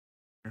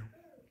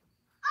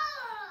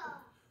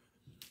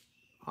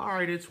All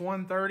right, it's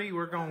 1:30.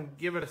 We're going to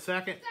give it a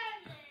second.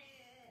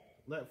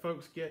 Let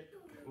folks get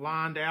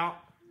lined out.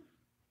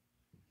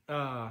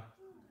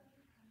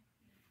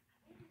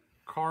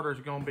 Carter's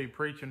going to be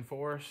preaching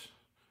for us.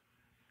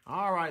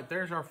 All right,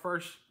 there's our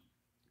first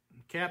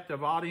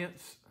captive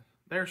audience.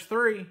 There's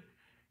 3.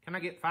 Can I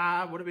get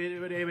 5? What do we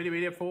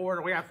be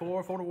 4? We got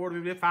 4. 4 to 4.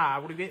 We get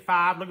 5. What do we get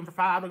 5? Looking for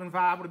 5. Looking for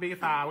 5. What do we get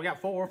 5? We got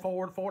 4.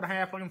 4 to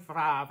 4.5. Looking for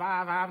 5.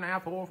 5. 5 now.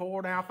 4.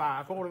 4 now.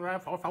 5. 4 to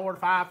 5. 4 to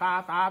 5.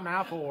 5. 5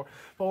 now. 4.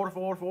 4 to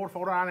 4. 4 to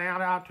 4 now.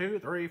 Now 2.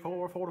 3.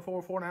 4. 4 to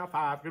 4. 4 now.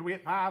 5. Could we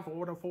get 5?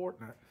 4 to 4.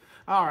 No.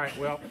 All right.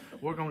 Well,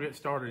 we're gonna get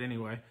started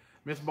anyway.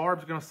 Miss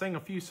Barb's gonna sing a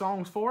few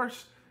songs for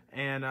us,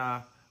 and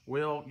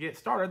we'll get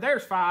started.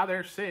 There's 5.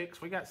 There's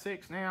 6. We got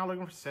 6 now.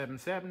 Looking for 7.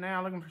 7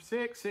 now. Looking for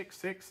 6. 6.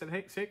 6.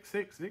 6. 6.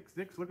 6. 6.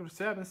 6. Looking for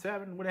 7.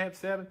 7. Would have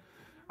 7.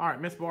 All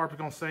right. Miss Barb's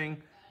going to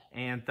sing.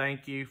 And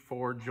thank you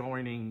for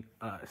joining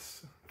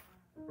us.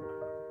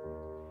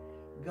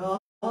 God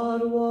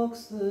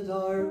walks the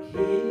dark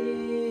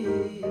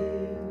hills,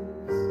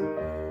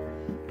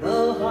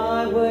 the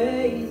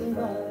highways and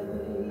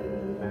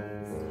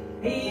byways.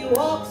 He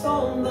walks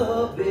on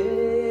the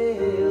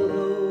billows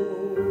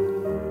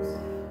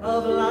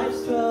of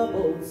life's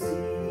troubled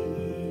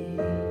sea.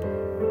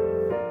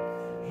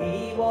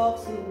 He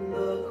walks in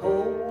the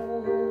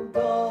cold,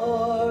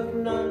 dark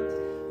night,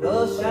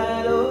 the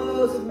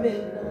shadows of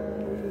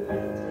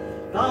midnight.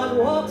 God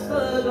walks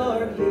the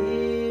dark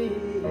hills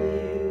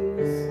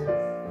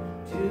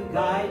to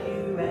guide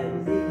you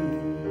and me.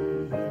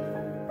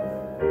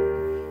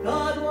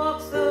 God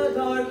walks the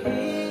dark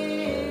hills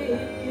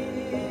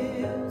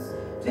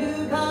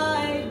to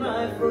guide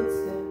my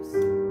footsteps.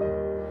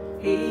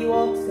 He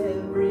walks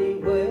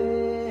everywhere,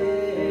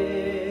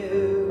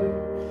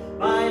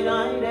 by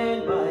night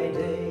and by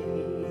day.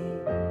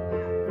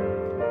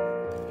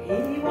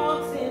 He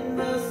walks in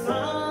the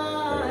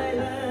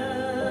silence,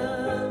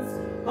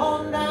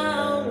 on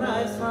down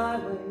life's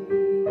highway.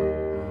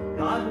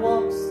 God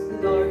walks the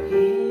dark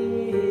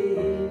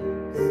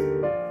hills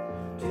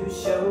to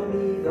show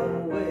me the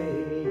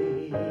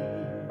way.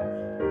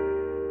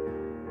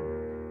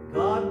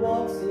 God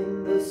walks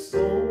in the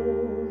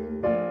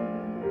storm,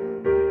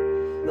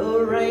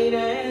 the rain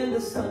and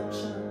the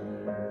sunshine.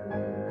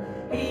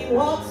 He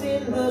walks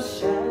in the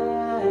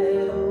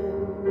shadows,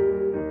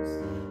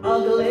 a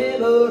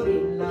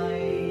glimmering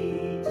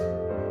light.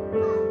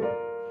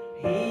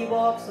 He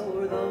walks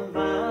over the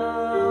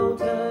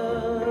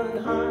mountain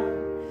high,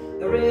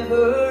 the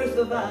rivers,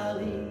 the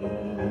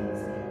valleys.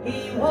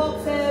 He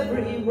walks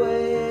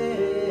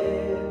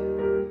everywhere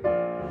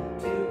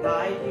to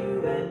guide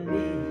you and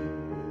me.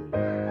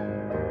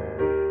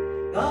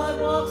 God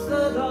walks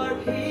the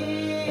dark hills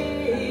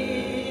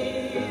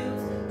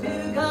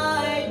to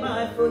guide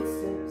my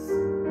footsteps.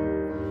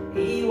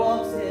 He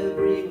walks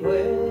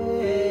everywhere,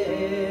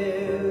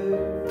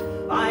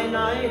 by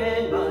night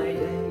and by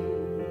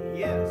day.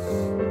 Yes.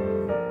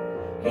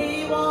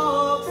 He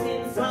walks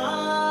in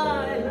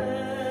silence,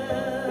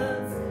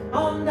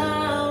 on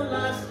down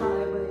life's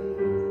highway.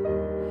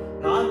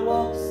 God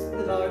walks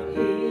the dark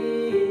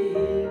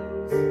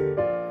hills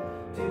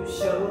to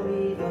show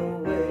me the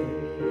way.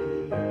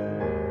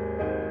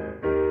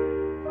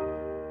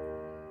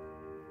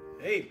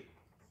 Hey.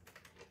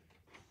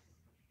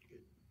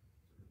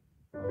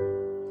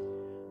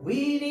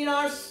 We need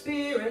our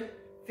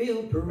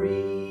spirit-filled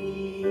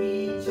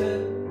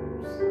preachers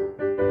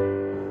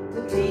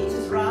to teach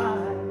us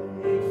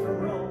right from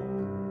wrong.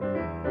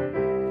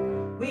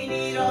 We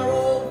need our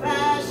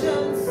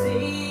old-fashioned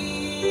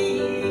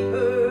seekers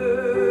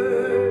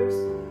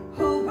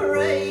who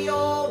pray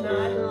all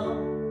night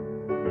long.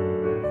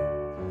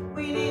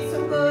 We need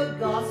some good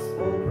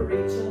gospel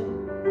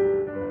preaching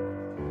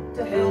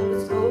to help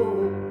us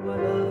go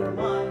another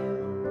mile.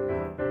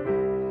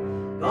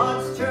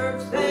 God's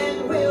church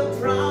then will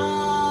triumph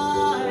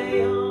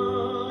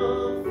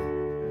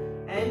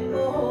and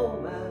go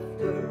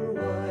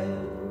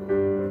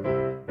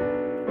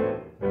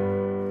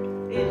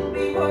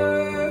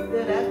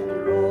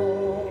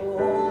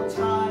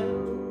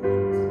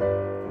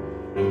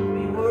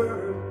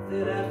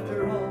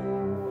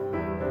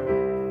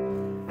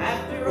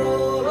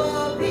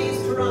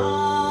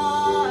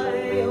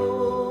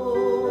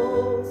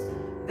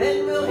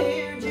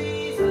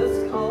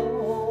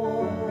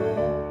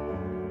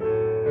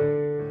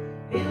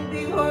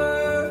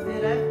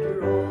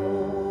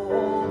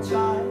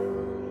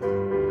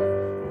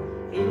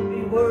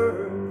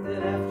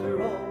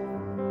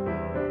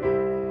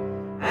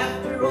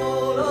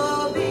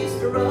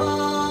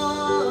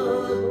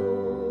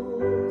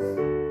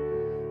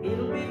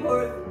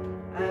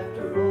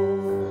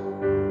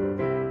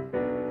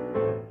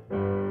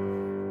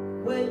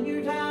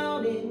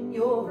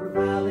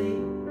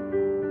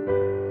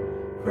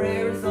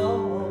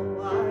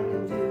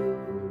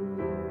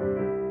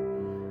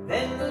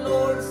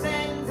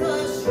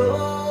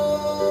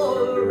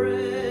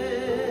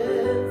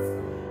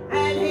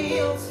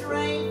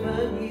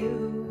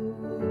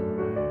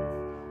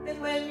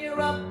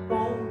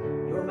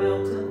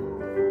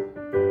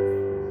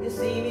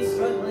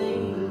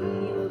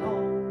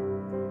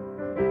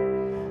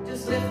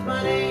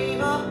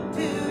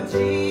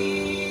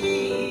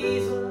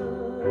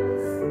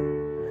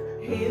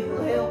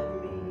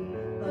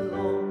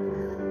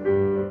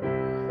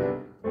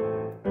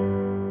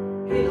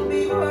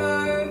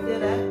worth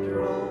it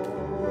after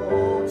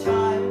all,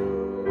 child.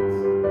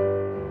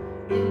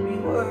 It'll be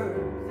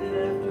worth it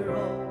after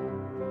all.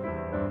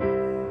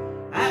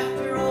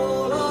 After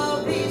all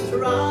of these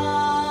trials,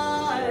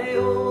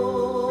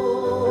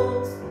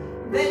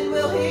 then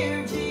we'll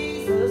hear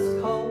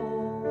Jesus call.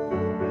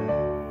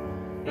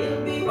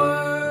 It'll be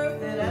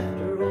worth it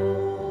after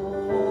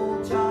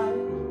all, child.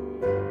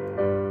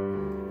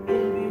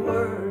 It'll be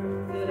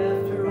worth it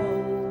after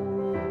all.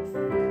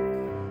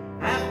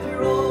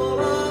 After all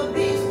of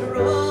these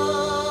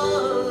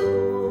struggles,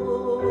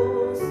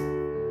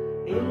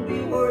 it'll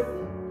be worth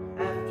it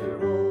after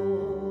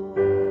all.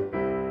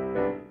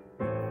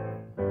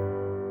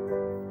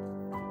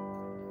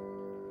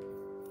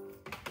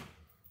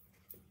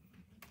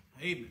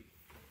 Amen.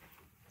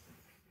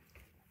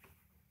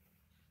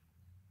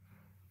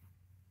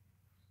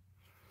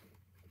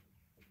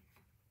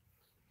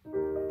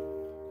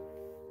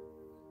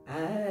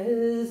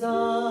 As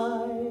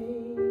I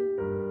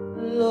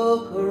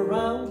look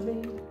around me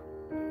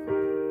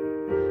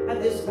at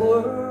this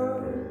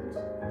world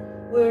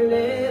we're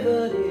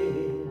living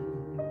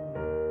in,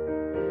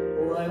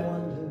 oh, I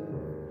wonder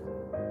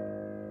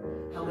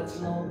how much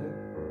longer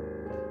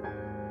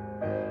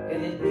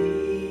can it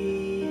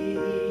be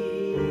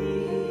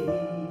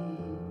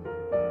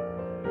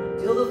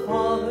till the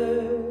Father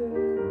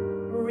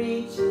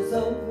reaches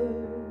over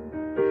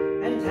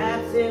and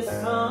taps his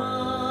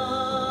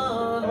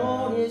Son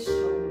on his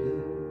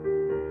shoulder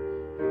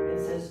and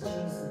says,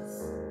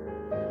 Jesus,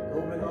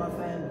 go bring our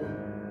family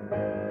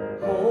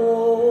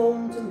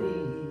home to me.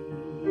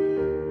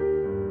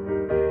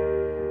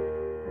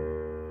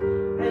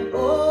 And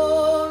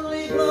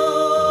only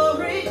the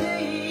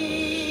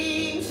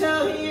redeemed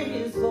shall hear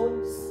his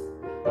voice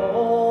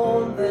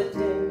on that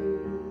day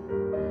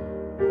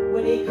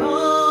when he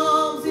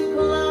comes in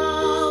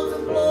clouds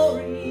of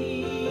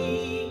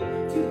glory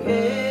to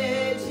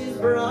catch his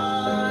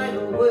bride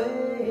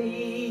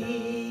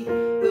away.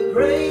 The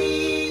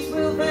graves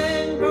will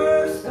then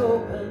burst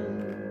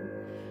open,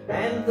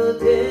 and the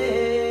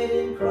dead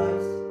in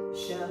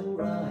Christ shall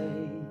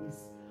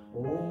rise.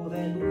 Oh,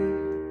 then we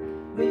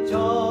which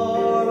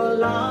are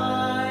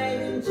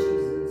alive in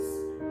Jesus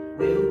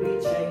will be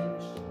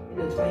changed in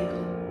the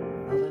twinkling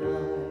of an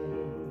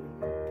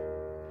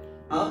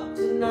eye. Up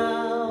to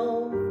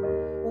now,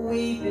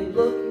 we've been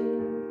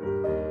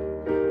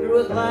looking through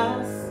a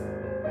glass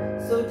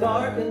so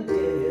dark and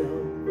dim,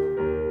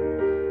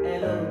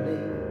 and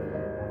only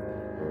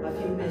a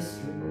few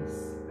mysteries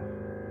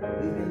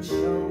we've been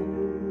shown.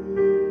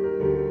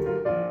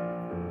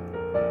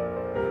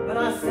 But I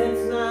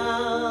sense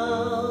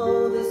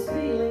now this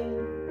feeling,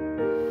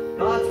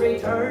 God's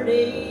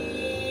returning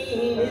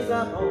is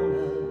upon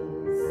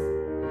us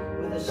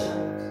with a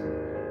shout,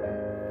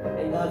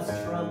 and God's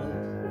trumpet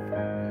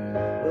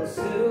will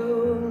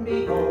soon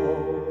be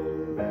gone.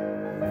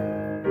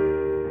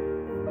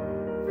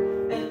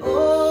 And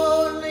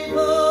only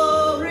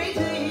the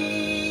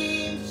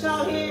redeemed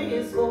shall hear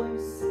his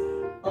voice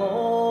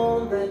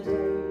on that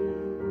day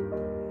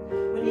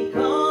when he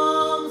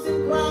comes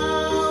in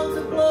clouds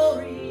of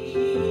glory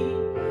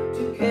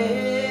to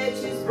catch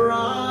his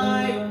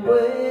bride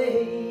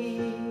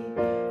away.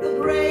 The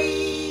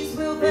graves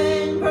will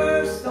then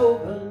burst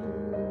open,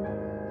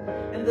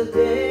 and the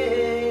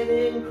dead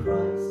in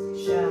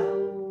Christ shall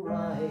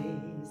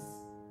rise.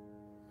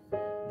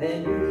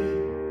 Then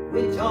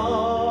we which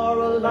are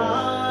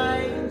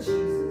alive in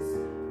Jesus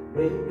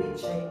will be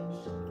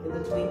changed in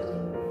the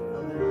twinkling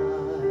of an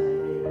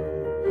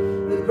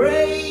eye. The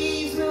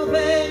graves will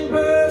then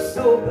burst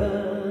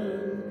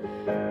open,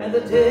 and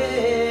the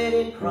dead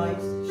in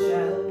Christ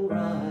shall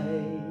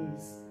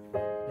rise.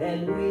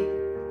 Then we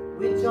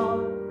which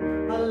are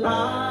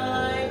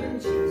alive in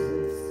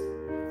Jesus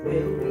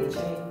will be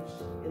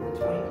changed in the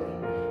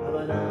twinkling of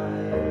an eye.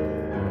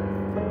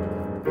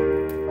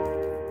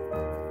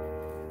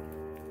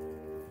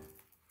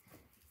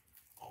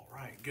 All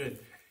right, good.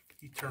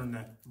 You turn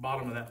that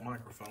bottom of that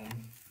microphone.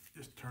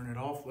 Just turn it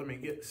off. Let me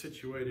get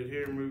situated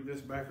here and move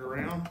this back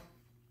around.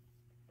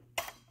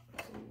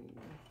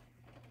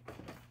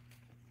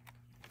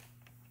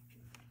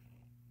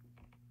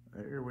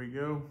 There we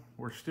go.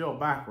 We're still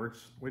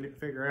backwards. We didn't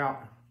figure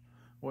out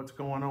what's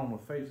going on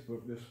with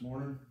Facebook this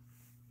morning.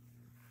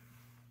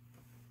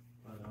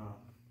 But,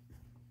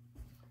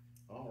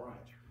 all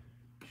right.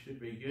 Should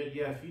be good.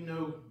 Yeah, if you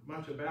know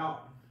much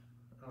about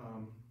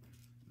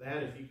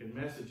that, if you can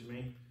message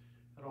me.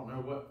 I don't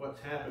know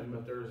what's happened,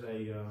 but there's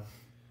a,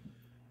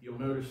 you'll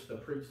notice the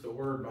Preach the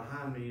Word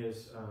behind me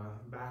is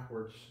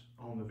backwards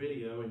on the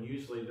video, and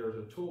usually there's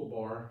a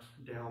toolbar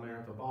down there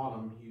at the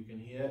bottom you can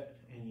hit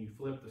and you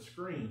flip the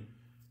screen.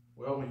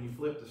 Well, when you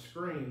flip the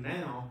screen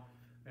now,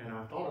 and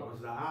I thought it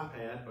was the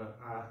iPad, but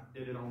I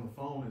did it on the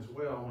phone as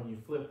well, when you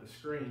flip the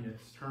screen,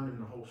 it's turning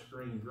the whole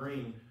screen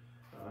green,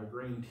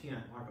 green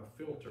tint like a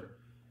filter.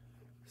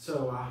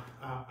 So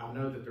I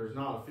know that there's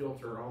not a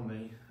filter on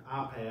the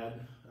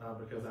iPad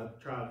because I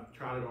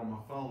tried it on my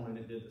phone and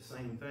it did the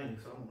same thing.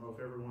 So I don't know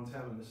if everyone's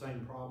having the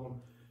same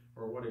problem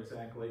or what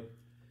exactly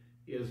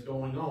is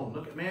going on.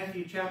 Look at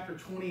Matthew chapter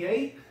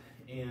 28,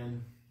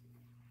 and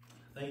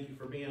thank you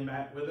for being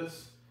back with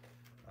us.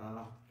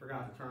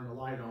 Forgot to turn the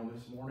light on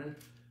this morning,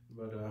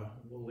 but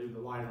we'll leave the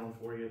light on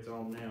for you. It's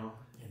on now,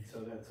 and so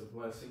that's a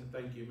blessing.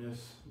 Thank you, Miss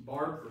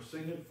Barb, for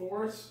singing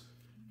for us,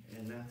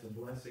 and that's a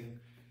blessing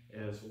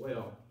as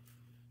well.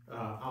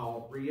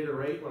 I'll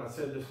reiterate what I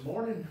said this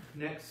morning.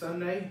 Next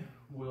Sunday,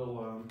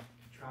 we'll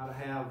try to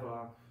have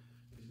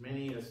as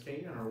many as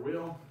can or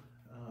will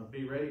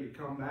be ready to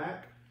come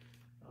back.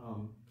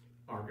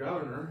 Our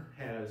governor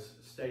has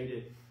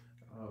stated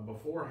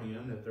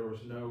beforehand that there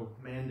was no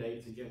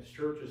mandates against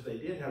churches. They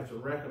did have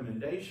some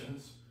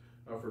recommendations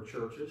for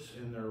churches,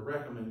 and their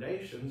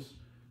recommendations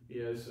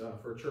is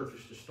for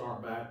churches to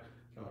start back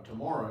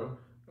tomorrow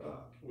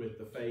with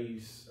the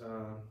phase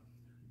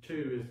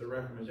 2 is the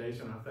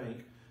recommendation, I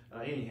think.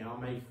 Anyhow,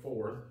 May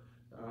 4th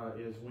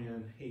is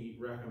when he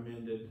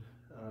recommended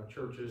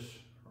churches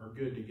are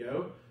good to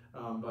go,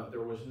 but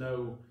there was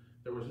no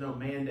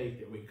mandate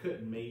that we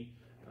couldn't meet.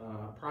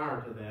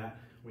 Prior to that,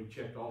 we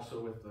checked also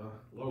with the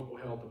local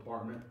health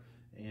department,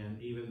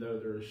 and even though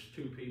there's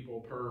 2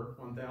 people per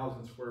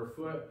 1,000 square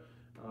foot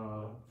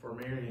for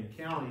Marion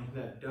County,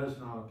 that does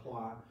not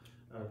apply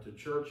to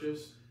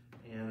churches,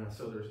 and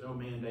so there's no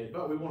mandate.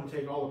 But we want to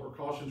take all the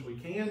precautions we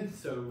can,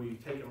 so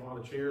we've taken a lot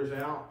of chairs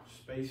out,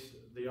 spaced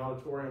the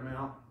auditorium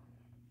out.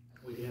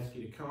 We'd ask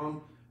you to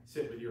come,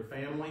 sit with your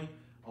family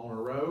on a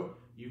row.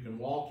 You can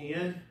walk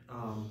in.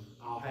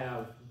 I'll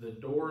have the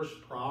doors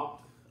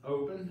propped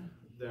open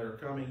that are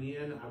coming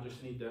in. I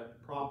just need to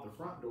prop the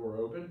front door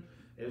open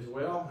as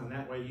well, and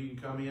that way you can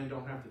come in,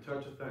 don't have to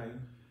touch a thing.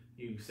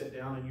 You can sit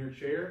down in your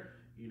chair.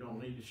 You don't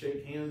need to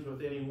shake hands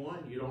with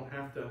anyone. You don't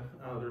have to,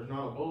 there's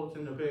not a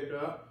bulletin to pick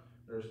up.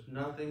 There's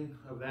nothing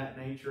of that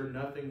nature,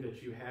 nothing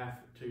that you have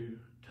to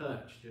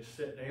touch. Just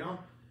sit down.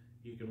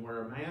 You can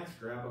wear a mask,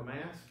 grab a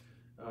mask.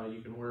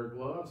 You can wear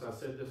gloves. I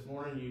said this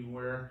morning you can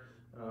wear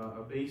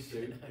a bee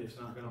suit. It's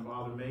not going to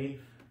bother me.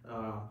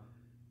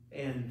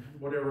 And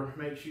whatever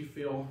makes you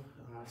feel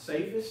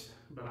safest,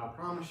 but I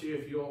promise you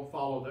if you'll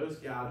follow those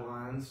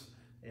guidelines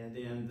and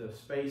then the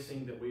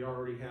spacing that we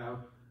already have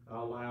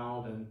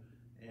allowed and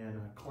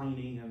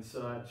cleaning and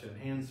such and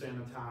hand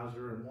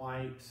sanitizer and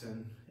wipes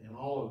and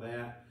all of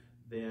that,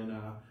 then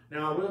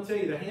now I will tell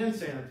you the hand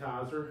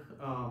sanitizer,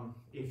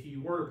 if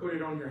you were to put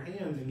it on your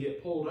hands and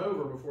get pulled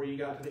over before you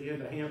got to the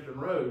end of Hampton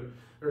Road,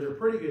 there's a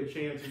pretty good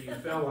chance that you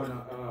fell in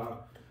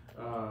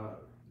a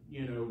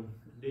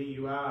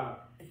DUI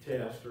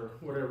test or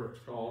whatever it's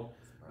called,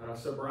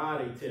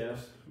 sobriety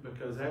test,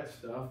 because that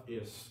stuff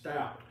is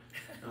stout.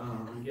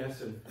 I'm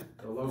guessing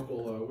the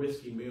local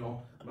whiskey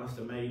mill must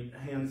have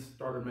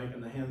started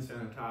making the hand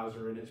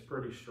sanitizer, and it's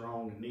pretty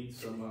strong. It needs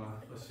some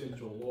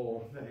essential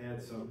oil to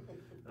add some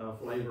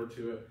flavor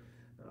to it,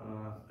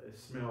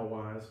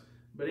 smell-wise.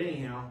 But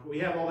anyhow, we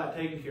have all that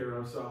taken care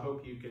of, so I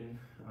hope you can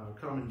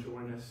come and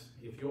join us.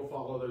 If you'll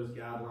follow those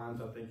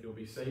guidelines, I think you'll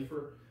be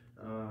safer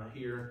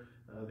here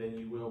than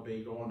you will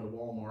be going to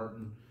Walmart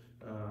and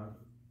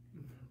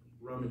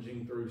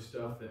rummaging through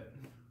stuff that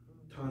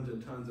tons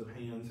and tons of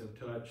hands have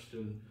touched,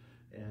 and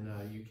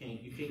you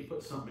can't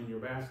put something in your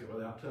basket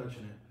without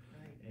touching it.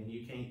 Right. And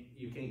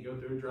you can't go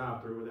through a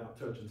drive-through without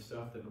touching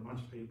stuff that a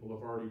bunch of people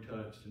have already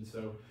touched. And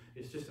so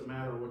it's just a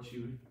matter of what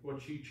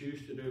you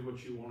choose to do,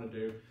 what you want to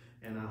do,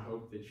 and I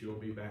hope that you'll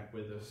be back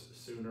with us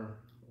sooner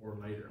or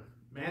later.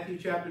 Matthew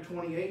chapter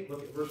 28,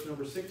 look at verse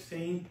number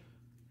 16,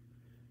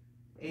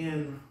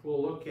 and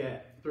we'll look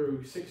at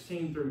through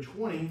 16 through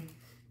 20.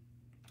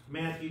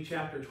 Matthew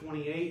chapter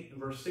 28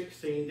 and verse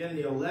 16, then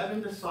the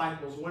 11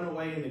 disciples went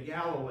away into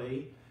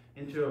Galilee,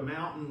 into a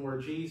mountain where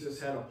Jesus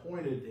had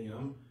appointed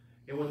them.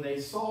 And when they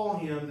saw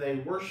him, they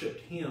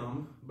worshipped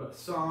him, but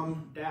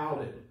some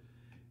doubted.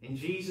 And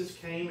Jesus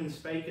came and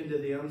spake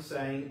unto them,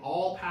 saying,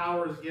 all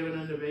power is given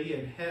unto me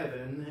in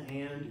heaven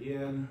and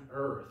in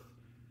earth.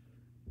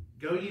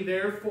 Go ye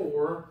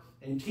therefore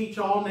and teach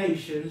all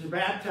nations,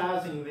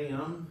 baptizing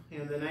them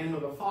in the name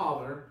of the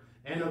Father,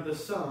 and of the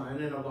Son,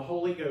 and of the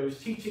Holy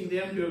Ghost, teaching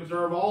them to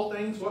observe all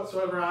things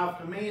whatsoever I have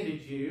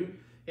commanded you.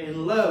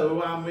 And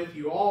lo, I'm with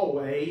you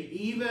always,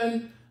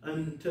 even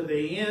unto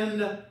the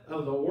end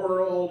of the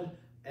world.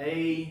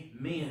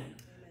 Amen.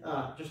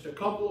 Just a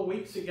couple of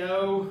weeks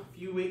ago, a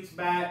few weeks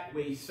back,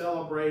 we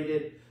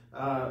celebrated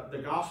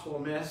the gospel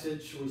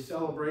message. We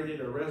celebrated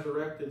a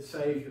resurrected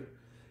Savior.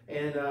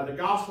 And the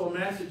gospel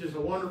message is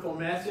a wonderful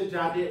message.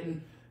 I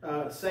didn't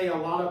say a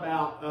lot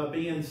about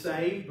being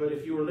saved, but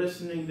if you were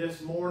listening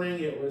this morning,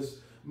 it was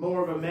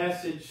more of a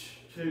message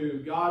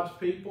to God's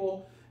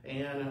people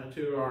and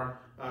to our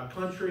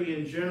country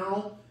in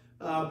general.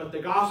 But the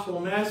gospel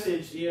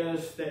message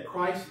is that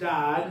Christ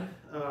died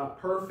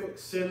perfect,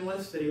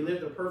 sinless, that he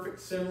lived a perfect,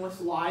 sinless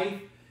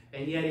life,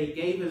 and yet he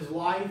gave his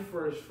life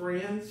for his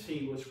friends.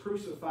 He was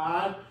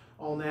crucified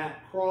on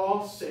that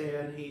cross,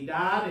 and he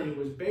died, and he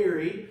was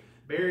buried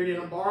in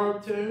a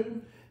borrowed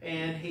tomb,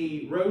 and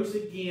he rose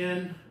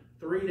again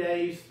 3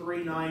 days,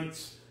 3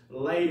 nights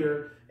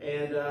later.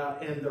 And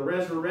the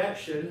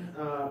resurrection,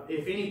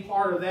 if any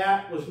part of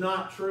that was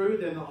not true,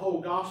 then the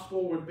whole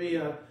gospel would be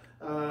a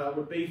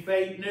would be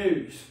fake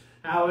news.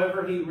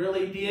 However, he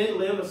really did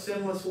live a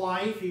sinless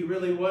life. He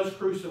really was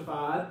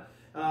crucified.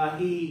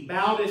 He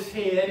bowed his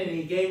head and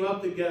he gave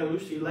up the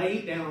ghost. He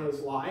laid down his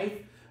life,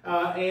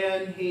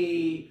 and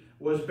he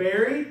was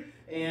buried,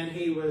 and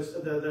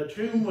the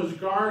tomb was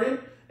guarded,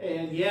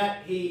 and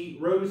yet he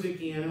rose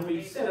again. And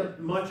we said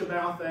much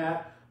about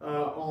that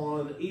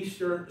on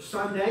Easter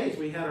Sunday as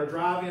we had our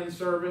drive-in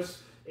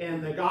service.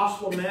 And the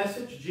gospel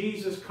message: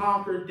 Jesus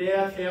conquered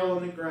death, hell,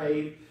 and the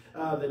grave,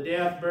 the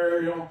death,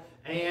 burial,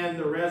 and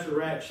the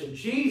resurrection.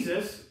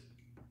 Jesus,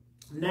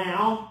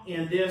 now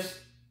in this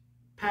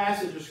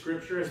passage of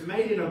Scripture, has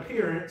made an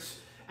appearance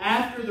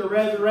after the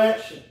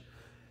resurrection.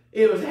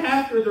 It was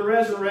after the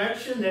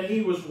resurrection that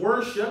he was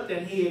worshipped,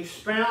 and he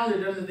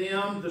expounded unto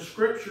them the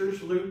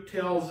Scriptures, Luke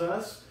tells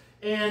us.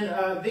 And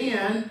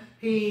then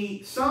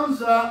he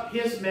sums up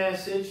his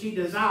message he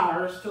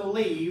desires to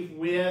leave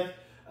with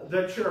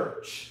the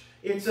church.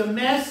 It's a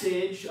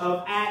message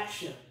of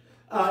action.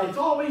 It's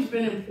always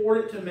been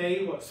important to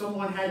me what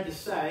someone had to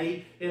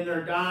say in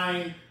their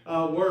dying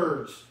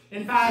words.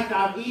 In fact,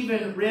 I've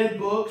even read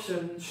books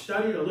and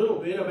studied a little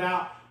bit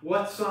about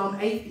what some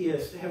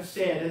atheists have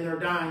said in their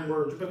dying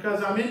words,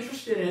 because I'm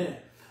interested in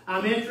it.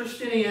 I'm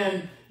interested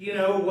in,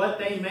 what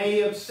they may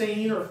have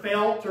seen or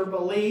felt or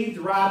believed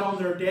right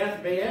on their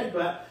deathbed,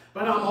 but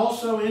I'm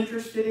also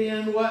interested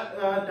in what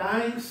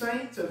dying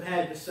saints have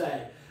had to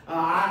say.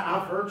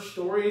 I've heard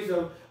stories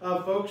of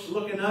folks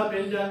looking up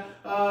into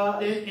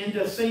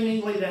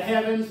seemingly the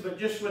heavens, but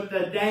just with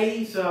the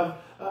days of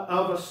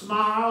a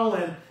smile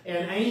and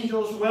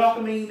angels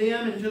welcoming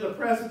them into the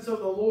presence of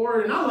the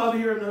Lord. And I love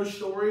hearing those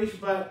stories,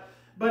 but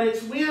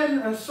it's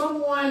when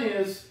someone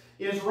is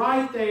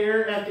right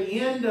there at the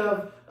end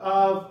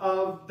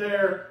of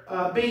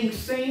their being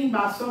seen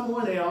by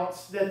someone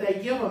else that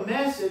they give a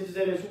message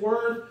that is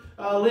worth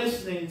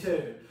listening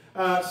to.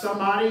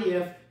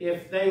 Somebody,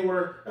 if they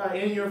were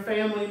in your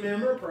family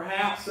member,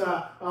 perhaps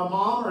a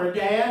mom or a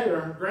dad or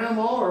a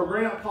grandma or a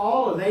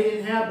grandpa, and they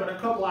didn't have but a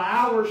couple of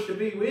hours to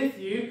be with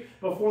you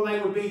before they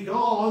would be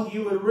gone,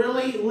 you would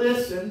really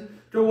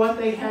listen to what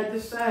they had to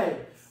say.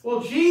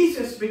 Well,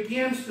 Jesus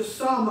begins to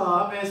sum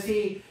up as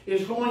he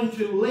is going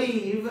to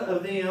leave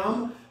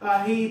them.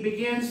 He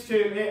begins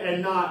to,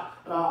 and not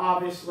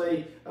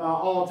obviously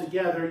all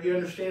together, you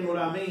understand what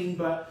I mean,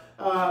 but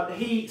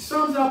he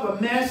sums up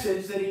a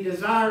message that he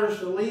desires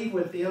to leave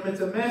with them. It's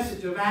a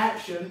message of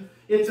action.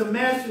 It's a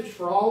message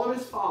for all of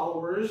his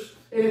followers,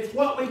 and it's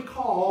what we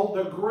call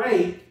the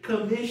Great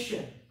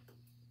Commission.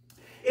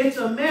 It's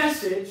a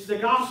message, the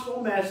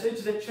gospel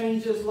message, that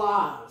changes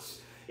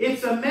lives.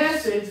 It's a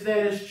message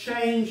that has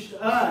changed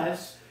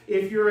us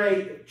if you're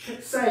a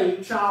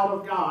saved child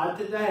of God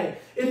today.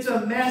 It's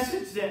a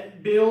message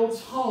that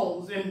builds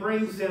homes and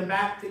brings them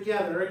back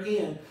together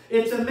again.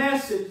 It's a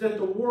message that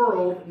the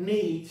world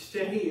needs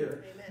to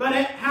hear. Amen. But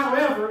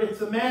however,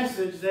 it's a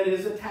message that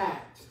is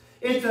attacked.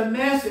 It's a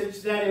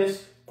message that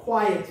is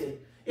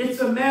quieted. It's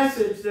a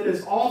message that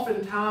is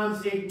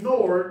oftentimes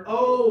ignored.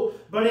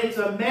 But it's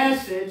a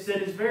message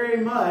that is very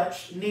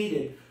much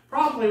needed.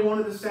 Probably one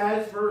of the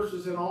saddest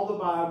verses in all the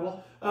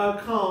Bible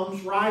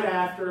comes right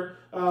after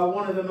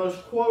one of the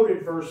most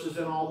quoted verses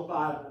in all the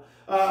Bible.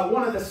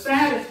 One of the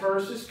saddest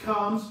verses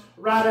comes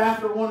right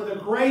after one of the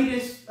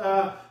greatest,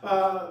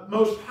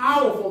 most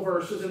powerful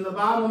verses in the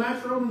Bible, and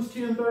that's Romans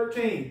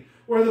 10:13,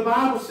 where the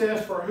Bible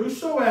says, "For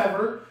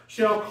whosoever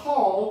shall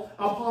call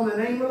upon the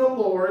name of the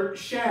Lord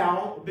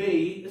shall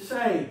be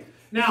saved."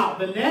 Now,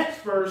 the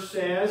next verse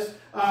says,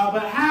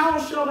 "But how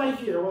shall they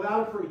hear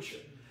without a preacher?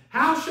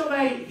 How shall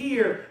they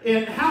hear,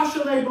 and how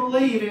shall they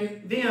believe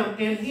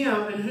in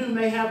him in whom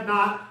they have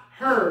not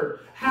heard?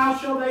 How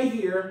shall they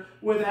hear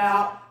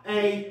without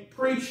a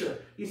preacher?"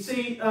 You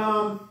see,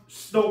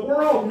 the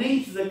world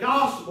needs the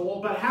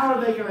gospel, but how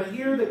are they going to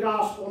hear the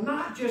gospel?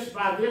 Not just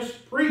by this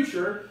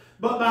preacher,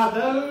 but by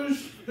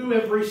those who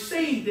have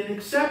received and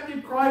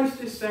accepted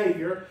Christ as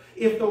Savior.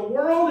 If the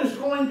world is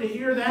going to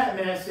hear that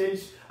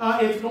message,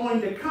 it's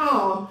going to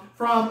come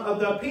from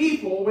the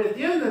people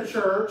within the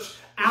church,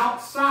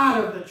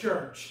 outside of the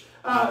church.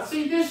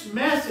 See, this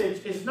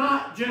message is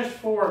not just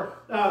for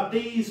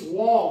these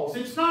walls.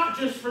 It's not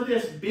just for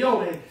this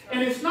building.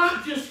 And it's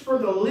not just for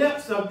the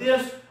lips of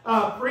this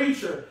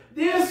preacher.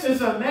 This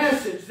is a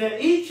message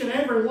that each and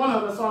every one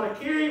of us ought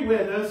to carry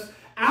with us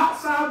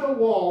outside the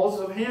walls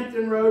of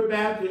Hampton Road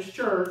Baptist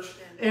Church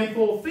and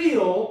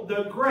fulfill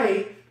the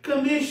Great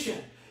Commission.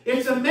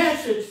 It's a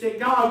message that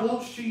God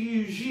wants to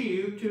use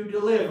you to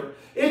deliver.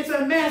 It's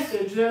a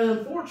message that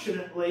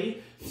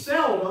unfortunately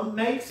seldom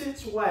makes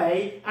its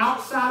way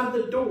outside of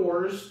the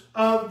doors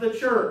of the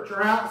church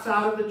or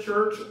outside of the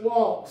church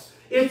walls.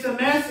 It's a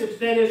message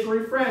that is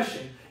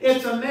refreshing.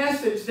 It's a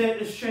message that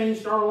has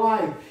changed our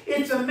life.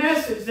 It's a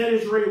message that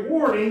is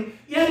rewarding,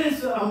 yet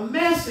it's a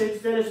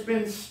message that has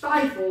been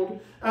stifled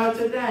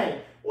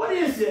today. What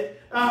is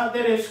it that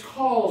has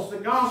caused the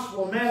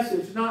gospel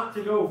message not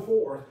to go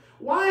forth?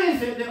 Why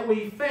is it that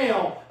we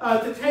fail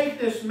to take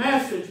this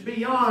message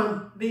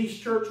beyond these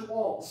church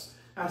walls?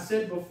 I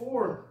said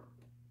before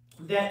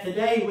that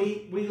today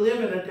we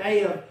live in a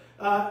day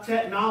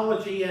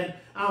technology, and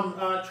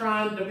I'm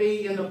trying to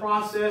be in the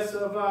process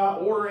of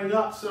ordering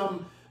up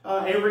some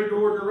every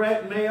door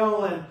direct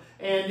mail,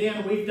 and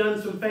then we've done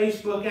some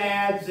Facebook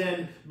ads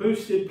and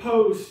boosted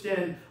posts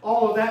and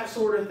all of that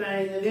sort of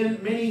thing. And then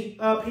many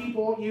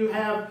people, you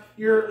have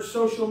your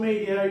social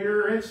media,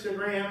 your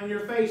Instagram and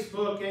your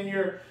Facebook and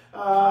your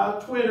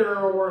Twitter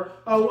or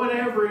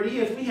whatever it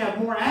is. We have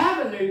more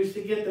avenues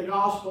to get the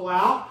gospel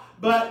out,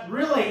 but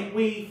really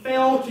we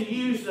fail to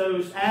use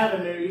those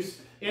avenues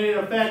in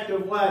an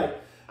effective way.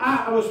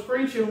 I was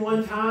preaching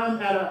one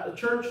time at a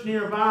church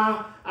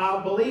nearby,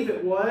 I believe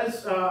it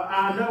was.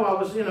 I know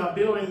I was in a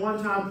building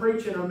one time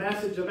preaching a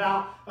message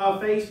about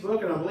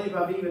Facebook, and I believe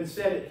I've even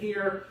said it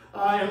here.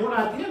 And what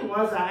I did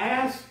was I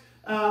asked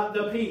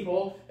the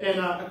people, in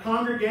a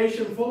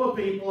congregation full of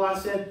people, I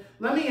said,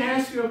 let me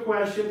ask you a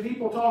question.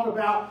 People talk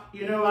about,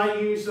 I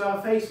use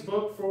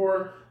Facebook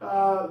for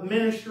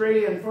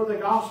ministry and for the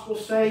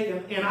gospel's sake,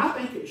 and I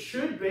think it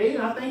should be,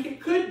 and I think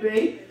it could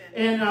be.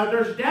 And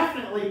there's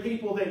definitely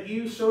people that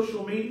use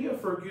social media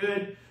for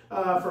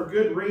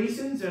good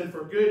reasons and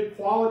for good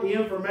quality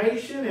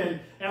information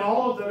and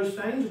all of those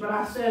things. But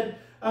I said,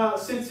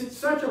 since it's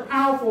such a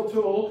powerful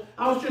tool,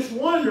 I was just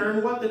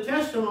wondering what the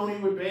testimony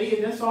would be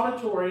in this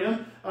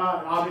auditorium.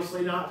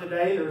 Obviously not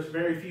today. There's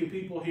very few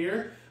people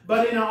here.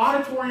 But in an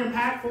auditorium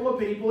packed full of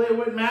people, it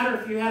wouldn't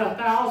matter if you had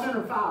 1,000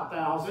 or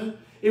 5,000.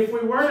 If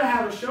we were to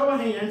have a show of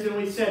hands and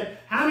we said,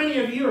 how many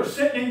of you are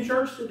sitting in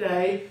church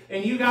today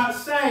and you got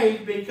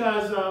saved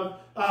because of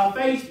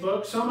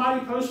Facebook?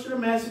 Somebody posted a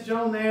message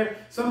on there.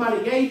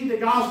 Somebody gave you the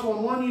gospel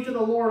and won you to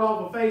the Lord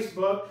off of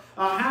Facebook.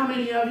 How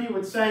many of you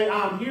would say,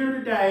 I'm here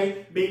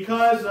today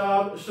because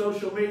of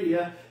social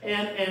media?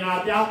 And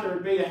I doubt there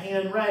would be a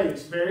hand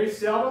raised. Very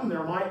seldom.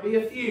 There might be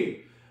a few.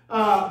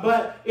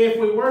 But if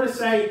we were to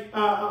say,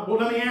 well,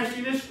 let me ask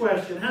you this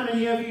question. How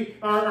many of you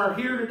are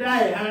here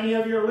today? How many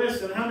of you are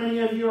listening? How many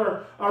of you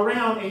are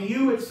around? And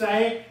you would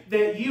say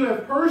that you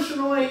have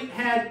personally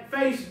had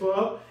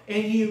Facebook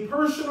and you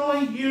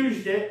personally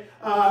used it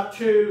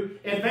to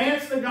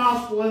advance the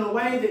gospel in a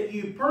way that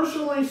you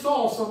personally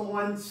saw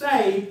someone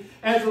saved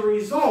as a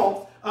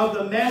result of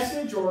the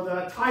message or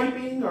the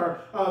typing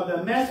or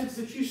the message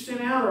that you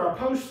sent out or a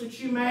post that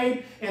you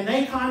made, and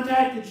they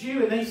contacted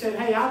you and they said,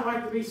 hey, I'd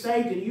like to be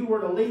saved, and you were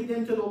to lead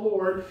them to the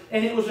Lord,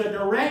 and it was a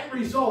direct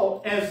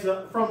result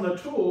from the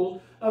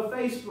tool of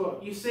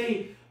Facebook. You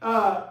see,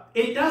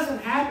 it doesn't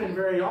happen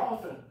very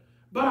often,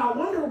 but I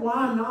wonder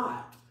why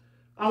not.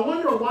 I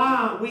wonder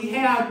why we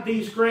have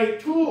these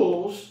great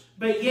tools,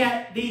 but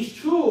yet these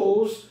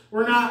tools,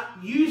 we're not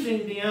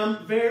using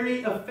them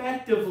very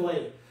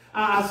effectively.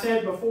 I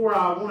said before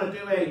I want to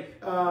do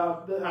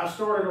I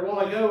started a while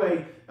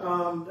ago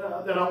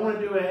that I want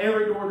to do an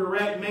every door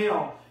direct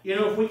mail.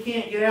 If we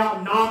can't get out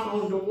and knock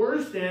on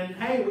doors, then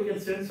hey, we can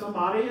send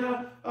somebody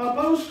a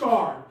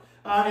postcard.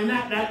 And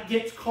that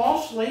gets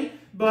costly,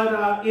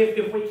 but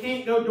if we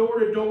can't go door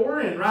to door,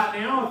 and right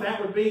now if that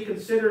would be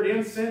considered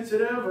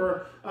insensitive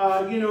or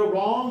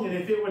wrong, and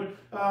if it would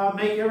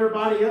make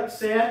everybody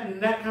upset and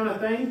that kind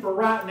of thing for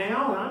right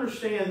now, and I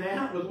understand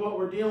that with what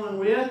we're dealing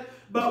with,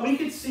 but we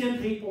could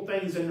send people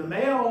things in the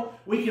mail.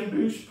 We can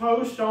boost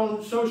posts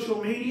on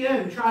social media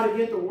and try to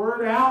get the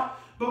word out.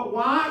 But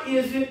why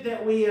is it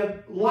that we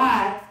have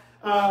lacked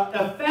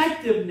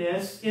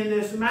effectiveness in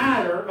this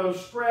matter of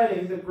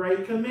spreading the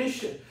Great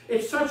Commission?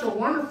 It's such a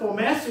wonderful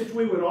message.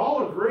 We would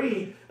all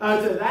agree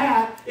to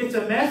that. It's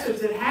a message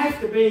that has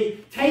to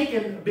be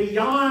taken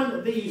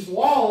beyond these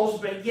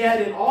walls, but yet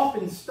it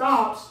often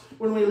stops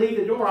when we leave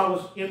the door. I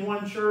was in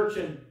one church,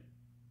 and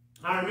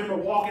I remember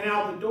walking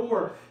out the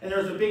door, and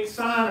there's a big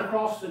sign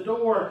across the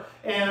door,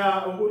 and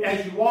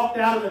as you walked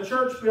out of the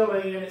church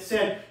building, and it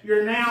said,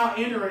 you're now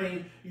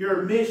entering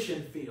your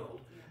mission field.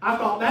 I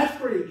thought that's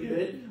pretty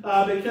good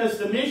because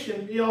the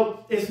mission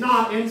field is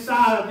not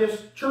inside of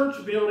this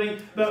church building,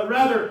 but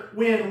rather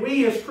when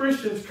we as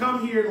Christians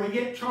come here and we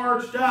get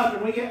charged up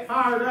and we get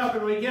fired up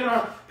and we get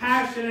our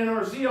passion and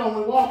our zeal and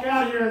we walk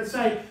out here and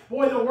say,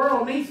 boy, the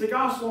world needs the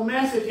gospel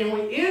message, and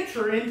we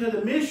enter into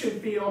the mission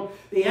field,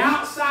 the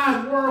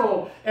outside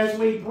world, as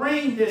we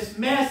bring this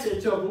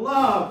message of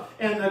love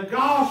and the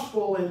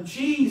gospel and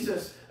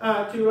Jesus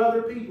to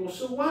other people.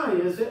 So why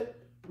is it?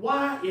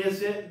 Why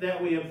is it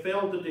that we have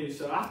failed to do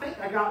so? I think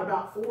I got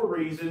about 4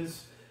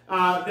 reasons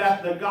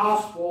that the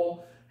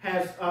gospel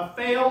has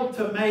failed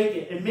to make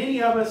it. And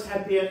many of us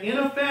have been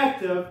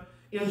ineffective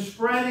in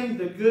spreading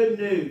the good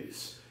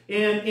news,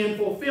 in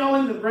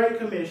fulfilling the Great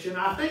Commission.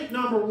 I think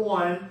number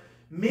 1,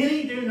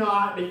 many do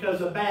not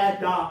because of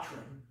bad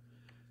doctrine.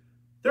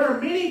 There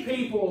are many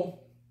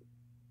people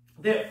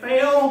that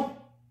fail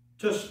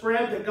to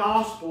spread the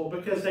gospel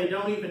because they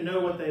don't even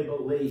know what they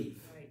believe.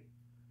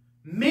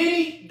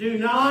 Many do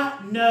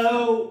not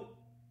know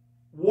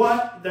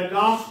what the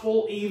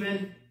gospel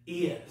even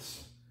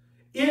is.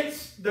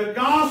 It's the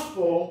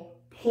gospel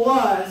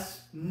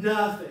plus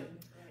nothing.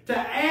 To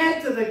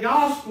add to the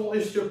gospel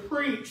is to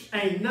preach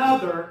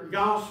another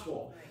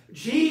gospel.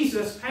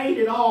 Jesus paid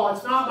it all.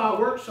 It's not by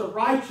works of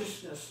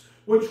righteousness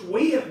which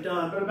we have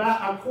done, but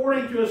about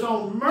according to his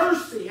own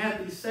mercy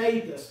hath he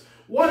saved us.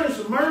 What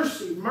is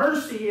mercy?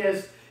 Mercy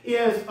is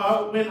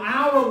when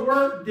our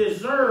work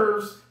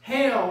deserves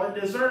hell,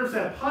 it deserves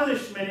a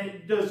punishment,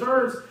 it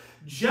deserves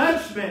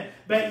judgment,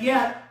 but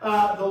yet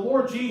the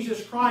Lord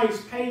Jesus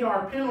Christ paid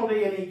our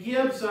penalty and he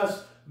gives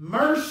us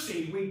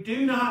mercy. We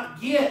do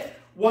not get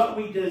what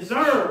we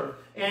deserve,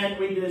 and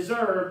we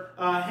deserve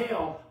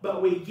hell,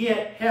 but we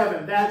get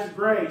heaven. That's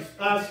grace,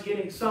 us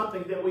getting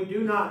something that we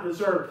do not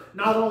deserve.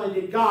 Not only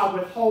did God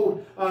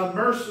withhold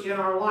mercy in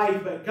our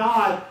life, but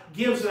God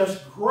gives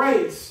us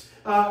grace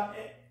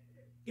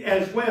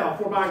as well.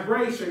 For by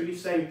grace are you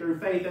saved through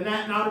faith, and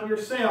that not of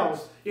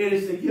yourselves. It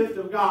is the gift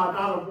of God,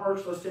 not of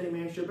works, lest any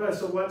man should boast.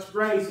 So what's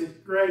grace?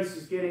 Grace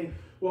is getting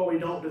what we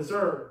don't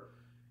deserve.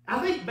 I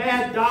think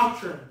bad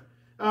doctrine.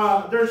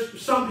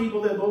 There's some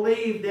people that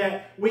believe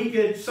that we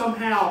could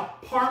somehow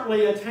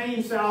partly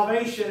attain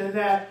salvation and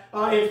that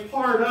it's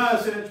part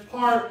us and it's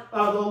part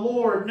of the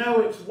Lord. No,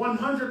 it's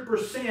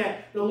 100%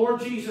 the Lord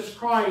Jesus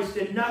Christ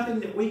and nothing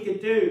that we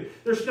could do.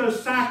 There's no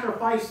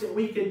sacrifice that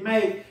we could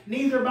make,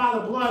 neither by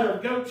the blood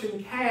of goats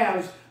and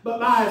calves, but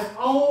by his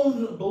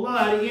own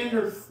blood. He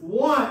entered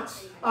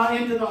once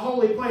into the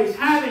holy place,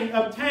 having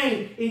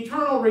obtained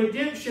eternal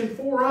redemption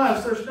for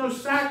us. There's no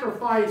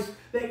sacrifice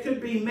that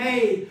could be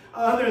made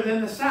other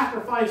than the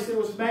sacrifice that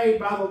was made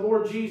by the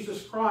Lord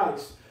Jesus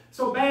Christ.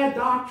 So bad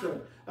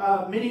doctrine.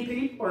 Many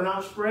people are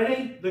not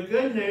spreading the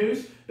good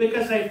news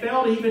because they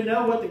fail to even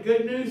know what the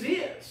good news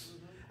is.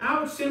 I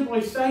would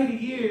simply say to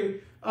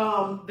you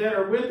that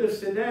are with us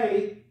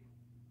today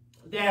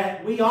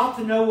that we ought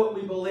to know what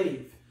we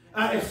believe.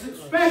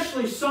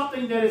 Especially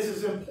something that is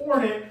as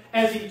important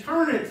as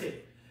eternity.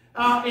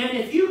 And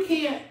if you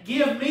can't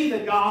give me the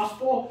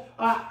gospel,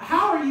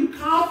 how are you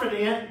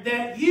confident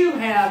that you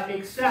have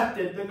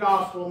accepted the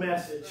gospel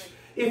message?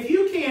 If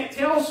you can't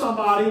tell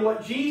somebody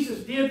what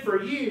Jesus did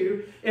for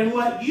you and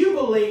what you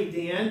believed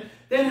in,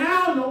 then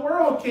how in the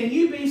world can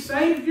you be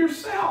saved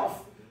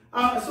yourself?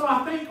 So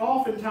I think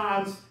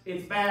oftentimes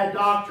it's bad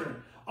doctrine.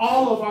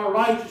 All of our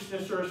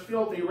righteousness are as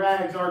filthy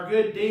rags. Our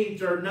good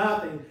deeds are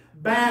nothing.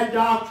 Bad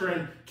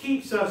doctrine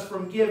keeps us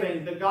from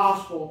giving the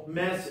gospel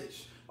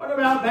message. What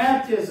about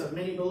baptism?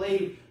 Many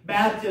believe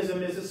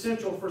baptism is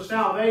essential for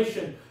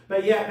salvation,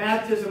 but yet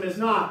baptism is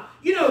not.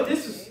 You know,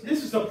 this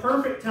is the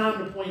perfect time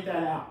to point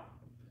that out.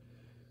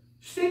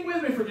 Stick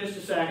with me for just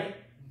a second,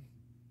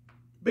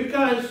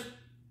 because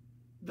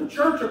the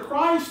Church of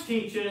Christ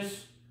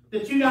teaches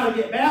that you got to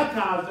get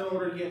baptized in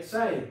order to get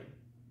saved.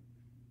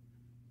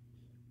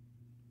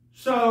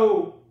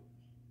 So,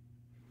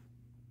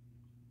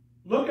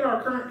 look at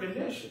our current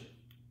condition.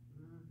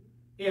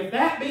 If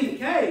that be the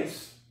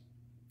case,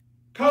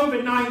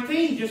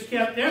 COVID-19 just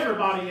kept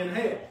everybody in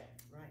hell.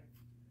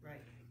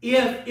 Right.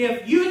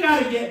 If you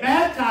got to get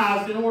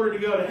baptized in order to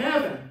go to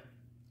heaven,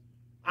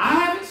 I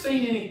haven't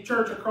seen any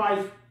Church of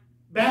Christ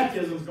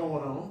baptisms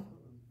going on.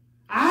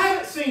 I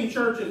haven't seen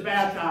churches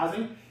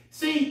baptizing.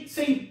 See,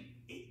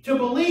 to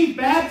believe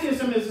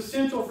baptism is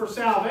essential for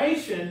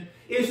salvation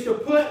is to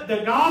put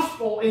the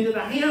gospel into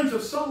the hands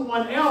of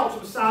someone else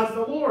besides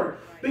the Lord.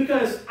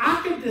 Because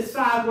I could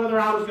decide whether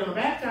I was going to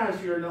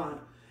baptize you or not.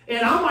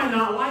 And I might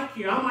not like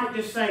you. I might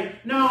just say,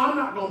 no, I'm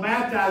not going to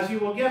baptize you.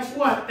 Well, guess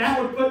what? That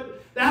would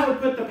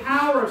put the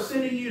power of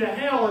sending you to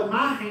hell in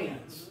my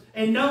hands.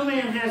 And no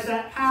man has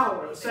that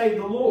power save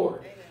the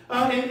Lord.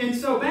 And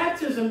so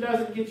baptism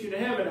doesn't get you to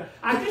heaven.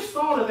 I just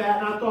thought of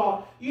that and I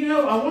thought, you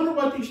know, I wonder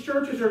what these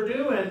churches are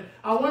doing.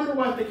 I wonder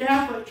what the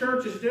Catholic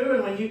Church is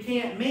doing when you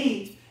can't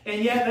meet.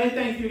 And yet they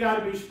think you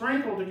got to be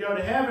sprinkled to go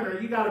to heaven,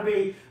 or you got to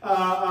be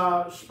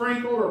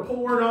sprinkled or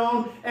poured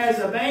on as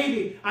a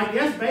baby. I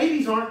guess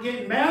babies aren't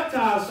getting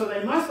baptized, so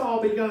they must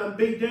all be going to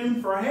be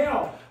doomed for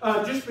hell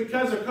just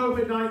because of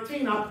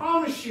COVID-19. I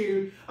promise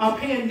you, a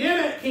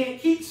pandemic can't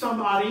keep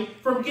somebody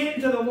from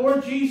getting to the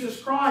Lord Jesus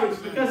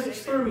Christ, because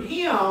it's through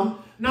Him,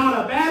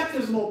 not a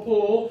baptismal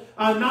pool,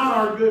 not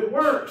our good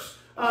works.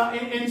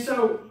 And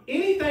so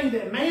anything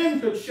that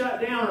man could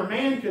shut down or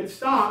man could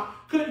stop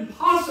couldn't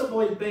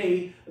possibly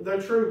be the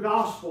true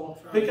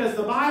gospel, because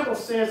the Bible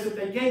says that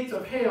the gates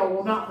of hell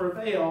will not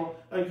prevail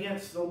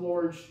against the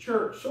Lord's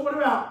church. So what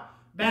about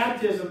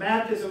baptism?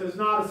 Baptism is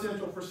not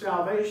essential for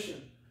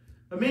salvation.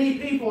 But many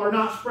people are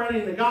not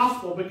spreading the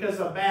gospel because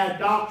of bad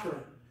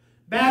doctrine.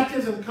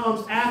 Baptism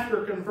comes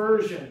after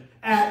conversion.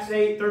 Acts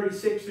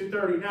 8:36 through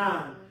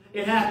 39.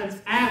 It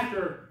happens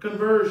after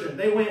conversion.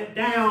 They went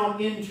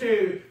down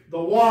into the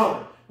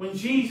water. When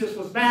Jesus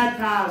was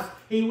baptized,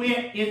 He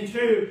went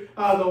into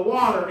the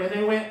water, and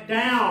they went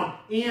down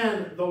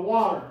in the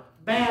water.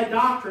 Bad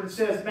doctrine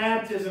says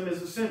baptism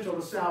is essential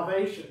to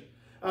salvation.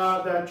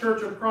 The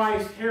Church of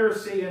Christ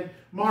heresy in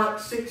Mark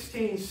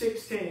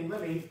 16:16.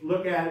 Let me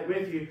look at it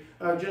with you,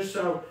 just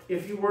so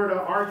if you were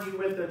to argue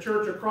with the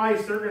Church of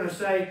Christ, they're going to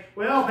say,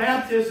 well,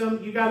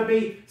 baptism, you got to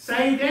be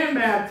saved and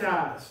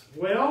baptized.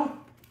 Well,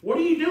 what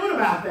are you doing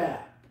about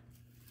that?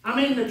 I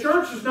mean, the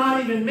church is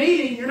not even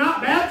meeting. You're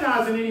not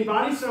baptizing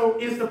anybody. So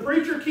is the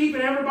preacher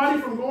keeping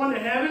everybody from going to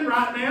heaven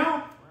right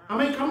now? I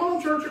mean, come on,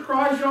 Church of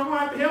Christ, y'all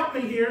might help me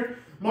here.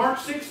 Mark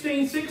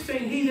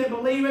 16:16, he that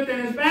believeth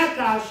and is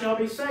baptized shall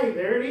be saved.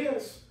 There it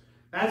is.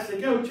 That's the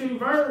go-to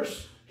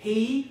verse.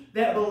 He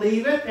that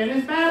believeth and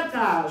is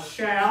baptized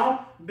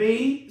shall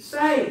be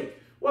saved.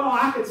 Well,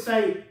 I could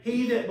say,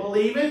 he that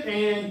believeth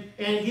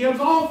and gives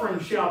offering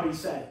shall be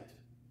saved.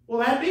 Well,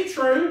 that'd be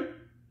true.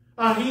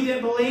 He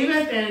that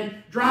believeth and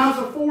drives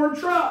a Ford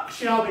truck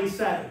shall be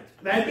saved.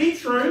 That'd be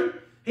true.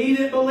 He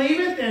that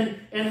believeth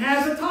and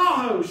has a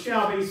Tahoe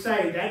shall be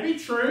saved. That'd be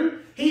true.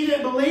 He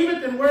that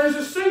believeth and wears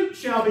a suit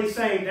shall be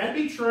saved. That'd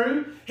be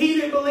true.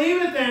 He that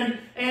believeth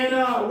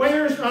and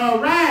wears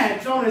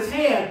rags on his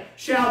head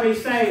shall be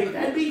saved.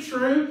 That'd be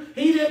true.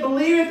 He that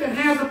believeth and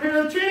has a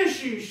pair of tennis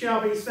shoes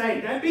shall be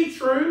saved. That'd be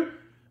true.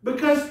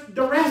 Because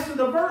the rest of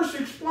the verse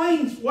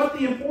explains what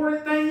the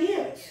important thing is.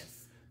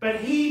 Yes. But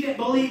he that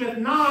believeth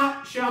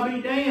not shall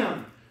be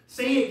damned.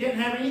 See, it didn't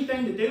have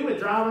anything to do with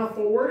driving a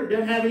Ford. It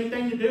didn't have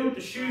anything to do with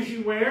the shoes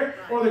you wear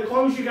or the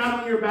clothes you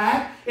got on your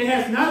back. It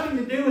has nothing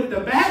to do with the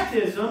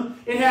baptism.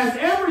 It has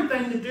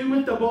everything to do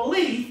with the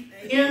belief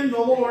in the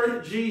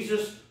Lord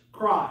Jesus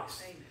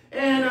Christ.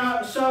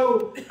 And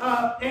so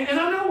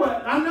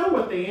I know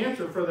what the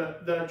answer for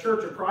the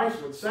Church of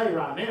Christ would say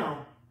right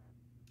now.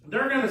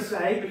 They're going to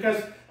say,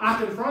 because I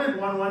confronted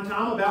one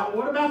time about,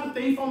 what about the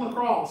thief on the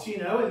cross, you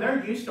know, and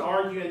they're used to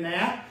arguing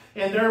that.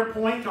 And their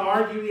point to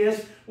argue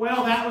is,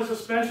 well, that was a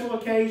special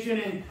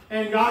occasion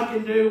and God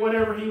can do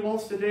whatever he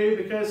wants to do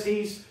because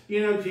he's,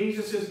 you know,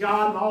 Jesus is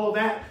God and all of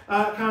that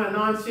kind of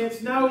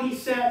nonsense. No, he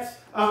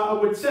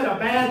would set a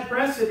bad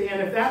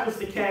precedent if that was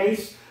the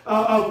case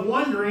of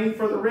wondering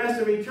for the rest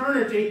of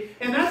eternity.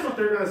 And that's what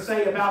they're going to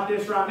say about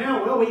this right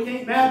now. Well, we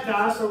can't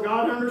baptize, so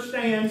God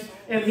understands,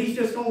 and he's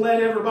just going to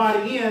let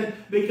everybody in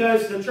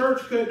because the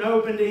church couldn't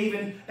open to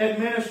even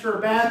administer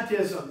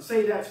baptism.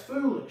 See, that's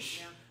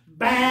foolish.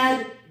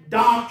 Bad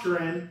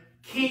doctrine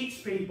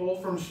keeps people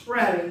from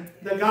spreading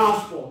the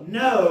gospel.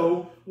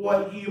 Know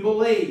what you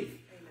believe.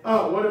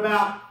 What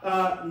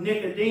about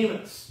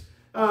Nicodemus?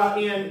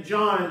 In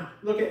John,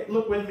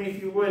 look with me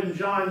if you would in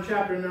John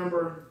chapter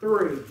number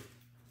 3.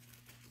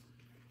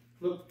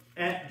 Look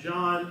at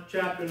John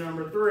chapter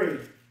number 3.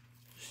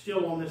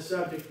 Still on this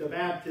subject of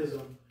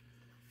baptism.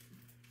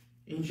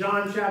 In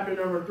John chapter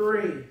number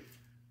 3.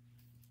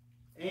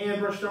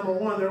 And verse number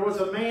 1, there was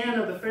a man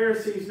of the